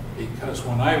coding, because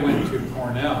when I went to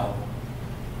Cornell,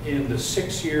 in the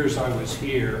 6 years I was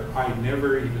here, I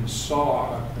never even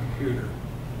saw a computer.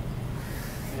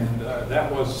 And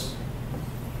that was,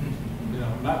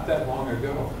 not that long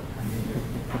ago.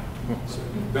 It's a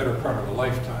better part of a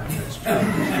lifetime, that's true.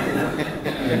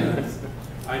 And,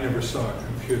 I never saw a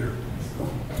computer.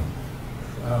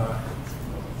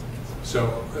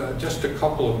 So just a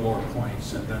couple of more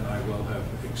points, and then I will have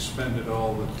expended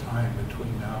all the time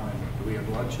between now and, do we have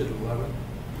lunch at 11?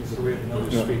 So we have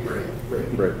another speaker? Break.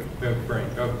 We have a break.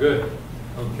 Oh, good.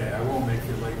 Okay, I won't make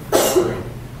you late for the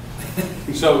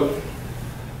break. So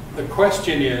the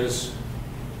question is,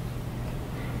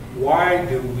 why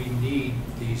do we need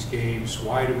these games?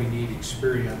 Why do we need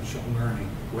experiential learning,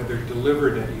 whether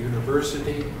delivered at a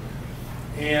university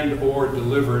and or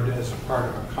delivered as a part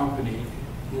of a company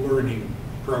learning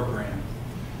program?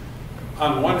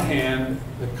 On one hand,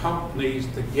 the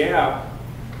gap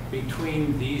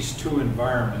between these two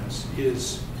environments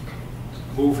is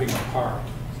moving apart.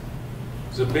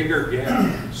 There's a bigger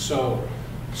gap. So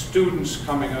students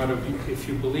coming out of, if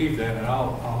you believe that, and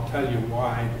I'll tell you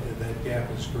why that gap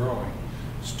is growing.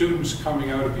 Students coming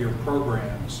out of your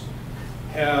programs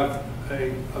have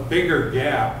a bigger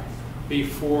gap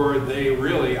before they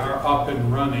really are up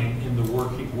and running in the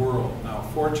working world. Now,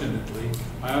 fortunately,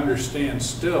 I understand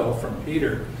still from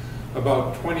Peter,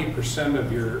 about 20%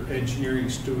 of your engineering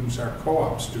students are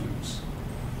co-op students.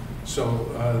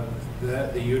 So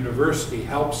that the university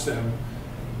helps them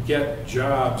get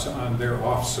jobs on their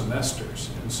off semesters.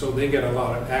 And so they get a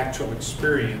lot of actual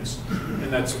experience,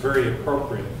 and that's very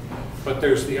appropriate. But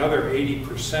there's the other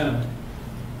 80%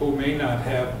 who may not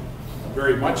have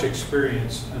very much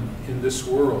experience in this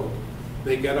world.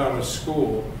 They get out of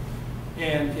school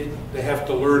and they have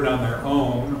to learn on their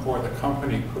own, or the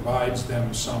company provides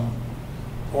them some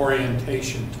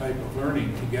orientation type of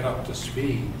learning to get up to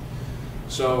speed.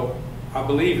 So I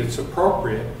believe it's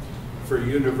appropriate for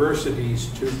universities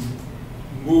to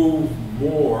move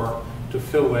more to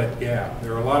fill that gap.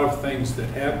 There are a lot of things that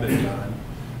have been done,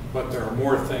 but there are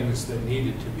more things that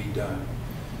needed to be done.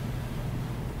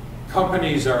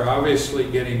 Companies are obviously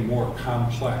getting more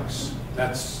complex.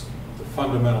 That's the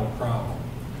fundamental problem.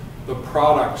 The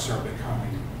products are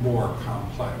becoming more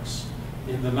complex.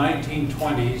 In the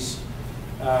 1920s,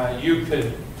 you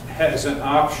could, as an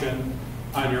option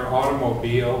on your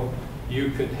automobile,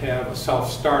 you could have a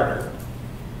self-starter,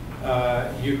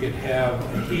 you could have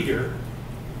a heater,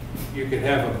 you could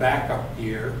have a backup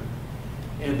gear,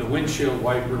 and the windshield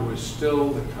wiper was still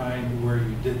the kind where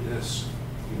you did this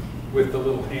with the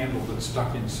little handle that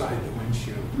stuck inside the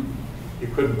windshield. You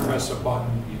couldn't press a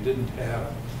button, you didn't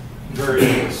have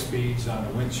variable speeds on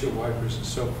the windshield wipers and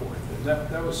so forth. And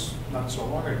that was not so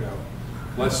long ago,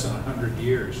 less than 100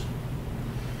 years.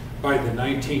 By the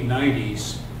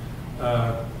 1990s,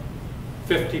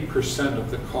 50%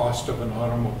 of the cost of an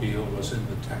automobile was in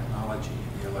the technology,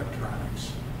 the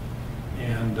electronics.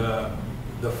 And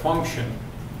the function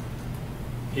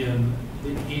in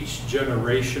each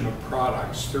generation of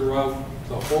products throughout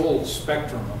the whole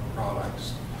spectrum of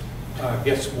products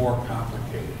gets more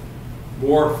complicated.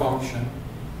 More function,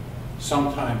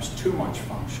 sometimes too much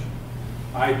function.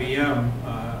 IBM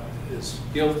is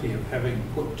guilty of having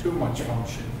put too much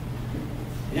function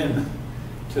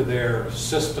into their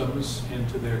systems,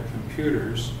 into their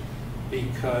computers,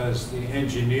 because the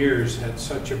engineers had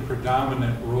such a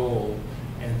predominant role,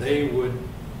 and they would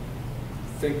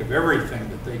think of everything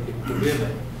that they could put in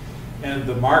it. And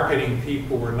the marketing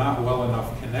people were not well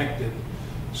enough connected,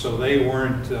 so they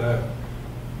weren't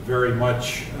very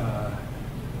much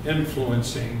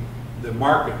influencing the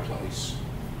marketplace.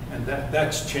 And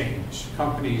that's changed.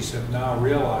 Companies have now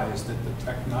realized that the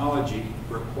technology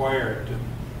required to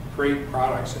create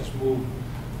products has moved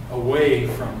away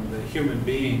from the human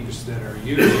beings that are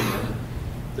using it,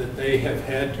 that they have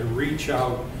had to reach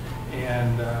out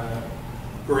and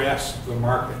grasp the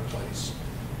marketplace.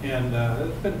 And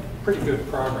there's been pretty good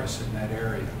progress in that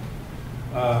area.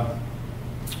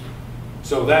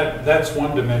 So that's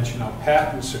one dimension. Now,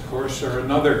 patents, of course, are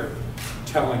another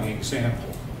telling example.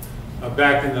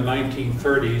 Back in the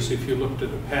 1930s, if you looked at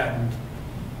a patent,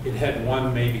 it had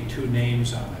one, maybe two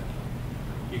names on it.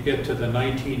 You get to the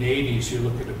 1980s, you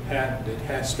look at a patent, it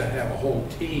has to have a whole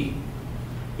team,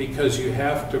 because you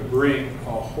have to bring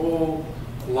a whole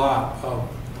lot of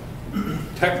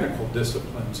technical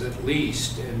disciplines at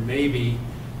least, and maybe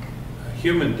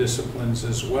human disciplines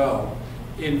as well,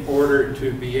 in order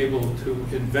to be able to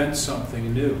invent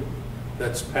something new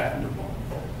that's patentable.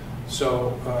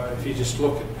 So if you just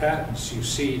look at patents, you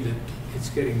see that it's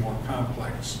getting more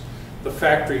complex. The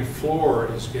factory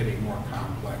floor is getting more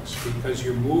complex because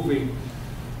you're moving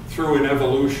through an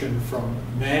evolution from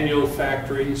manual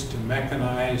factories to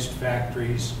mechanized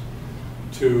factories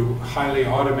to highly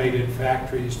automated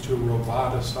factories to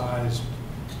roboticized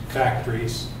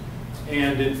factories.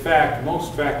 And in fact,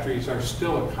 most factories are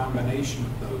still a combination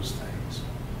of those things.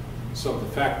 So the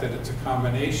fact that it's a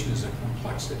combination is a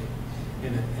complexity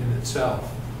in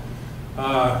itself.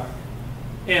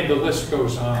 And the list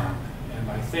goes on.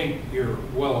 And I think you're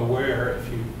well aware,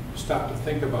 if you stop to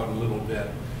think about it a little bit,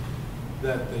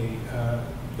 that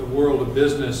the world of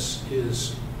business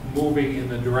is moving in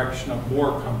the direction of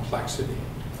more complexity.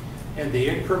 And the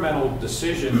incremental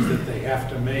decisions that they have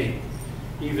to make,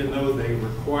 even though they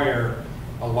require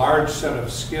a large set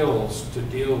of skills to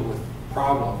deal with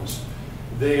problems,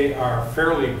 they are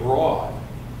fairly broad,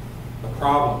 the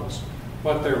problems,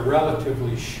 but they're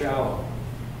relatively shallow,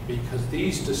 because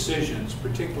these decisions,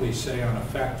 particularly say on a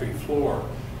factory floor,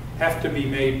 have to be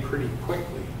made pretty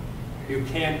quickly. You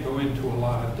can't go into a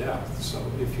lot of depth. So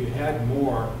if you had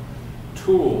more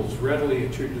tools readily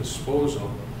at your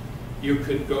disposal, you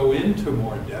could go into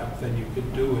more depth and you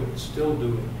could do it, still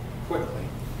do it quickly.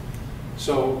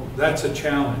 So that's a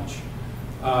challenge.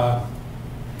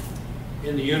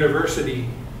 In the university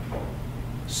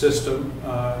system,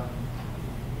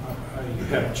 you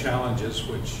have challenges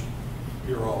which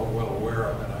you're all well aware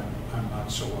of, and I'm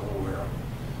not so well aware of.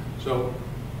 So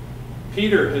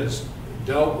Peter has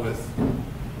dealt with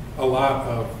a lot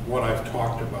of what I've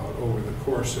talked about over the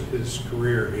course of his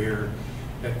career here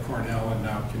at Cornell and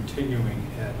now continuing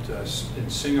in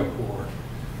Singapore.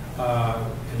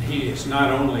 And he has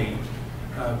not only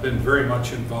been very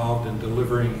much involved in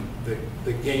delivering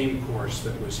the game course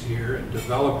that was here and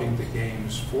developing the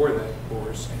games for that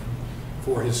course and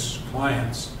for his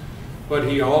clients, but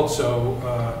he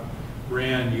also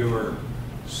ran your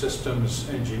systems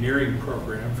engineering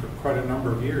program for quite a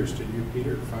number of years, didn't you,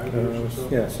 Peter? 5 years or so?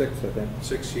 Yeah, 6, I think.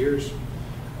 6 years.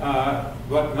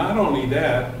 But not only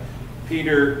that,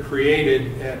 Peter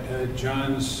created at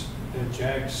Jack's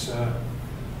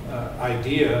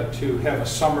idea to have a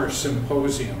summer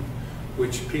symposium,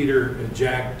 which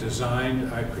Jack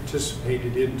designed. I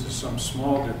participated in to some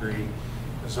small degree,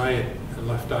 as I had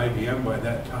left IBM by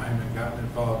that time and gotten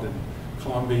involved in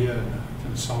Columbia and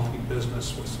consulting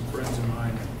business with some friends of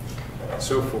mine and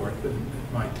so forth. And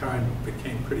my time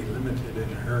became pretty limited in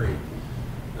a hurry.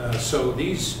 So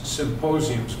these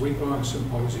symposiums, week-long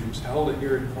symposiums held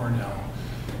here at Cornell,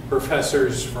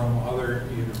 professors from other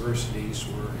universities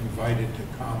were invited to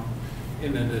come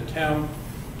in an attempt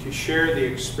to share the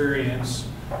experience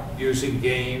using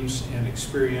games and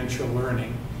experiential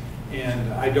learning.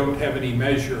 And I don't have any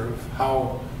measure of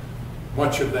how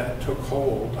much of that took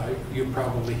hold. You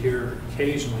probably hear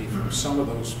occasionally from some of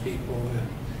those people and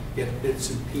get bits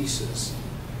and pieces.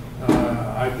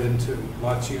 I've been to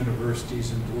lots of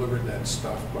universities and delivered that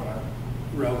stuff, but I'm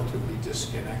relatively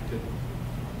disconnected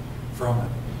from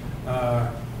it.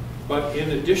 But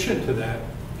in addition to that,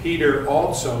 Peter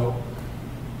also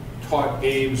taught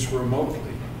games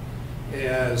remotely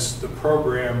as the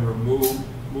program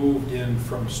moved in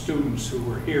from students who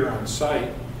were here on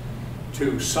site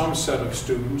to some set of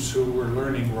students who were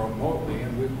learning remotely,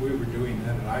 and we were doing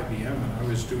that at IBM, and I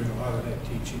was doing a lot of that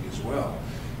teaching as well.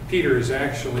 Peter has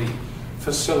actually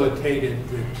facilitated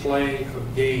the play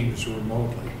of games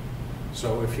remotely.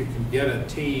 So if you can get a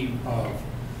team of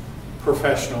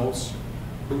professionals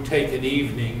who take an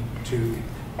evening to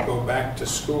go back to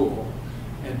school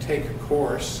and take a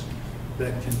course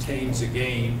that contains a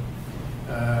game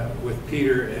with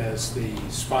Peter as the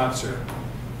sponsor,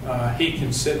 he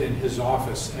can sit in his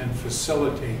office and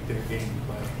facilitate their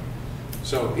gameplay.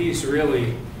 So he's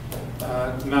really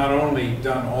not only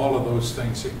done all of those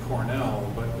things at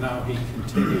Cornell, but now he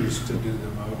continues to do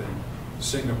them out in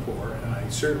Singapore. And I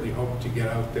certainly hope to get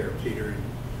out there, Peter, and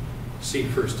see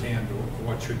firsthand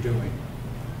what you're doing.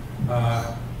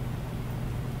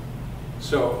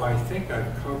 So I think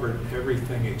I've covered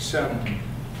everything except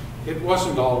it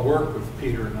wasn't all work with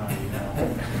Peter and I, you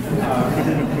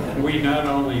know. We not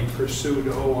only pursued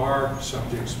OR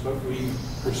subjects, but we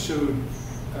pursued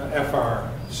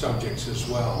FR subjects as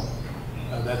well.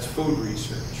 That's food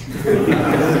research. We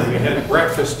had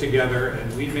breakfast together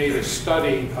and we made a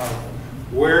study of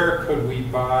where could we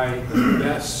buy the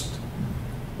best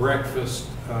breakfast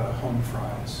home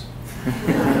fries.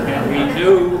 And we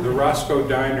knew the Roscoe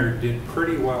Diner did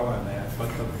pretty well on that,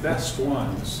 but the best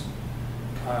ones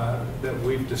that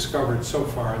we've discovered so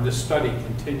far, and this study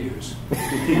continues,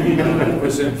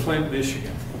 was in Flint,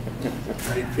 Michigan.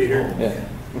 Right, Peter? Yeah.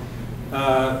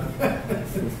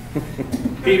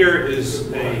 Peter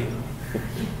is a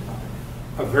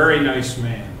very nice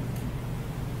man.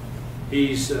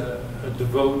 He's a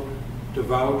devout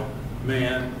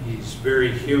man. He's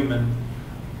very human.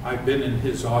 I've been in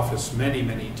his office many,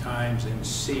 many times and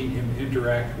seen him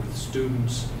interact with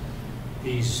students.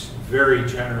 He's very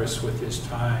generous with his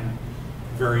time,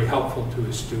 very helpful to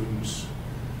his students,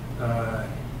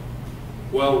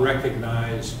 well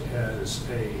recognized as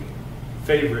a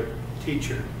favorite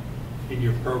teacher in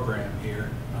your program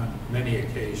here on many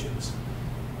occasions.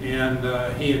 And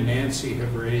he and Nancy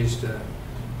have raised a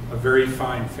very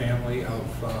fine family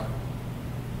of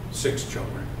 6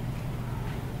 children,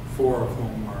 4 of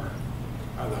whom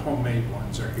are the homemade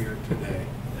ones are here today.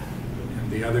 And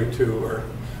the other 2 are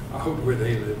out where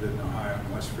they live in Ohio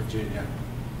and West Virginia.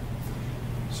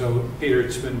 So Peter,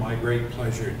 it's been my great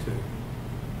pleasure to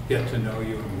get to know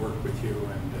you and work with you,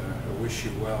 and I wish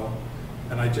you well.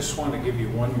 And I just want to give you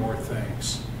one more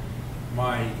thanks.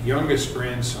 My youngest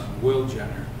grandson, Will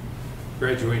Jenner,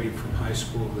 graduated from high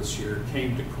school this year,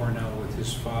 came to Cornell with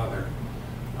his father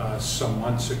some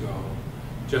months ago,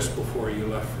 just before you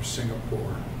left for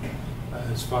Singapore.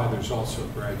 His father's also a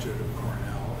graduate of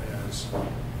Cornell,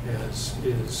 as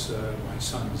is my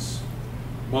son's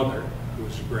mother, who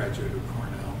was a graduate of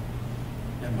Cornell,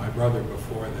 and my brother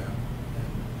before them.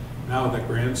 And now the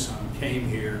grandson came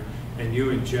here And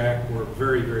you and Jack were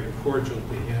very, very cordial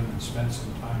to him and spent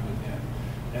some time with him.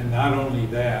 And not only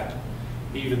that,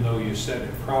 even though you said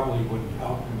it probably wouldn't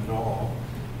help him at all,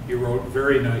 you wrote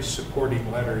very nice supporting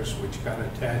letters which got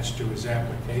attached to his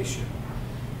application.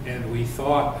 And we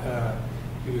thought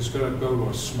he was going to go to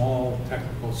a small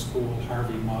technical school,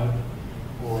 Harvey Mudd,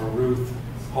 or Ruth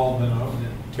Hallman out in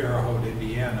Terre Haute,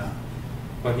 Indiana.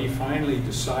 But he finally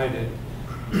decided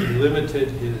he limited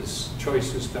his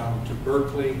choices down to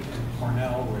Berkeley and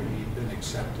Cornell, where he'd been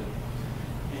accepted.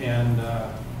 And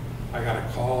I got a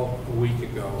call a week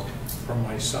ago from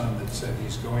my son that said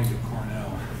he's going to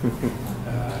Cornell.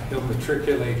 He'll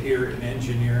matriculate here in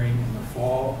engineering in the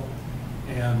fall,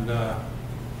 and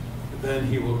then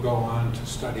he will go on to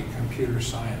study computer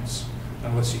science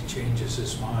unless he changes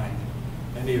his mind.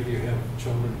 Any of you have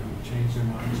children who change their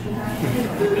minds?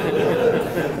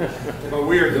 But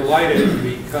we are delighted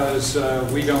because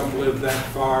we don't live that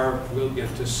far. We'll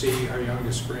get to see our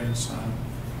youngest grandson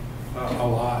a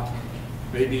lot,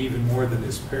 maybe even more than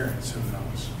his parents, who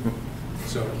knows.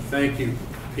 So thank you,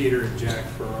 Peter and Jack,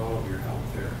 for all of your help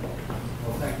there.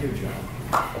 Well, thank you, John.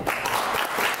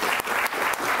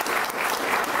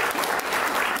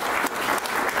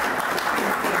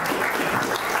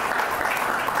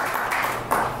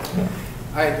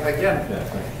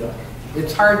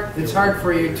 It's hard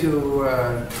for you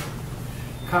to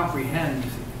comprehend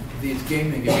these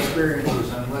gaming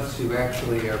experiences unless you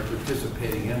actually are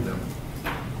participating in them.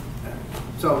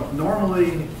 So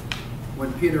normally,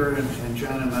 when Peter and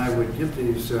John and I would give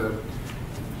these,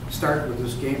 start with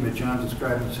this game that John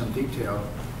described in some detail,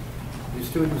 these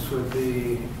students would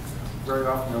be, very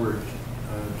often they were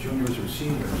juniors or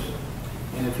seniors.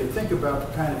 And if you think about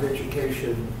the kind of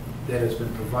education that has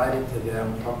been provided to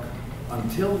them up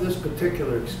until this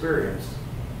particular experience,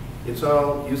 it's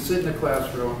all, you sit in the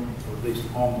classroom, or at least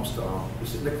almost all, you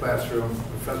sit in the classroom, the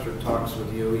professor talks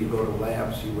with you, you go to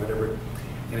labs, you whatever,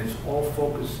 and it's all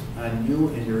focused on you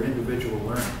and your individual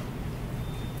learning.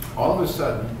 All of a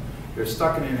sudden, you're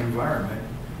stuck in an environment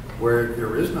where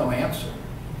there is no answer,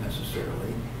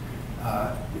 necessarily.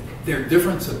 There are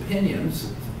different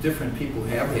opinions different people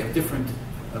have. They have different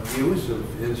views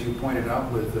of, as you pointed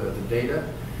out with the data.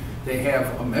 They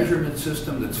have a measurement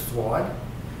system that's flawed.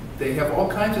 They have all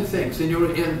kinds of things.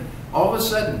 And all of a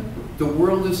sudden, the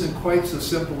world isn't quite so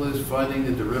simple as finding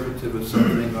the derivative of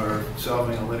something or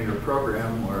solving a linear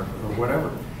program or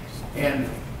whatever. And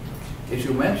as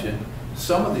you mentioned,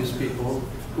 some of these people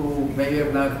who may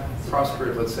have not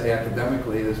prospered, let's say,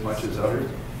 academically as much as others,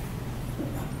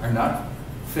 are not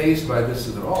fazed by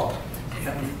this at all.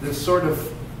 And this sort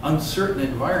of uncertain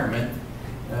environment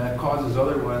causes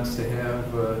other ones to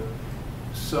have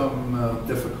some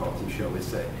difficulty, shall we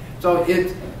say. So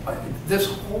this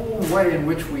whole way in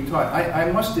which we taught,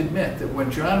 I must admit that when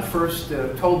John first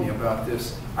told me about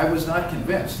this, I was not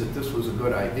convinced that this was a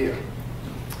good idea.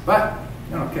 But,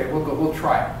 okay, we'll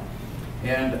try it.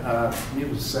 And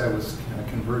needless to say, I was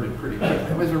converted pretty quickly.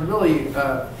 It was a really,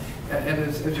 and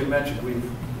as you mentioned, we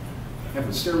have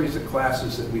a series of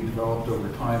classes that we developed over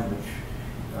time which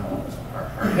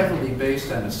are heavily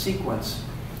based on a sequence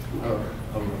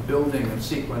of building of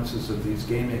sequences of these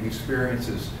gaming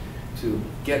experiences to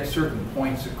get certain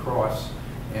points across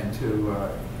and to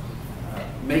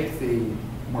make the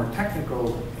more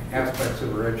technical aspects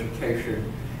of our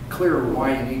education clear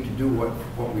why you need to do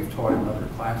what we've taught in other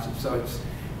classes. So it's,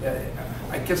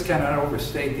 I just cannot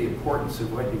overstate the importance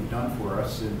of what you've done for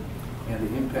us and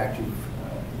the impact you've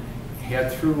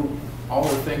had through all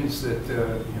the things that,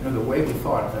 the way we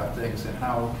thought about things and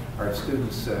how our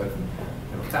students,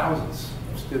 thousands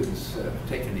of students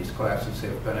taking these classes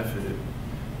have benefited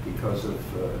because of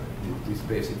these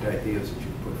basic ideas that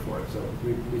you've put forth. So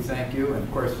we thank you. And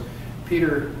of course,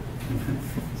 Peter,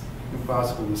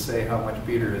 impossible to say how much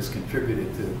Peter has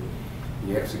contributed to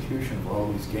the execution of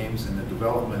all these games and the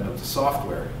development of the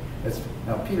software.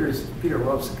 Now, Peter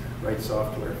loves to write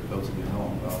software, for those of you who know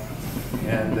him well.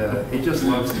 And he just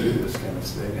loves to do this kind of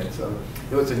thing. And so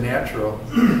it was a natural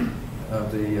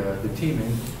of the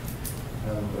teaming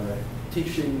of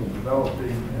teaching and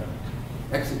developing,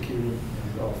 executing, and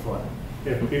it was all fun.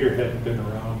 If Peter hadn't been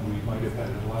around, we might have had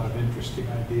a lot of interesting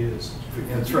ideas.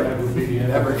 That's right. We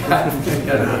never got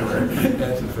anywhere.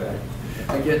 That's a fact.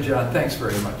 Again, John, thanks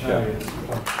very much.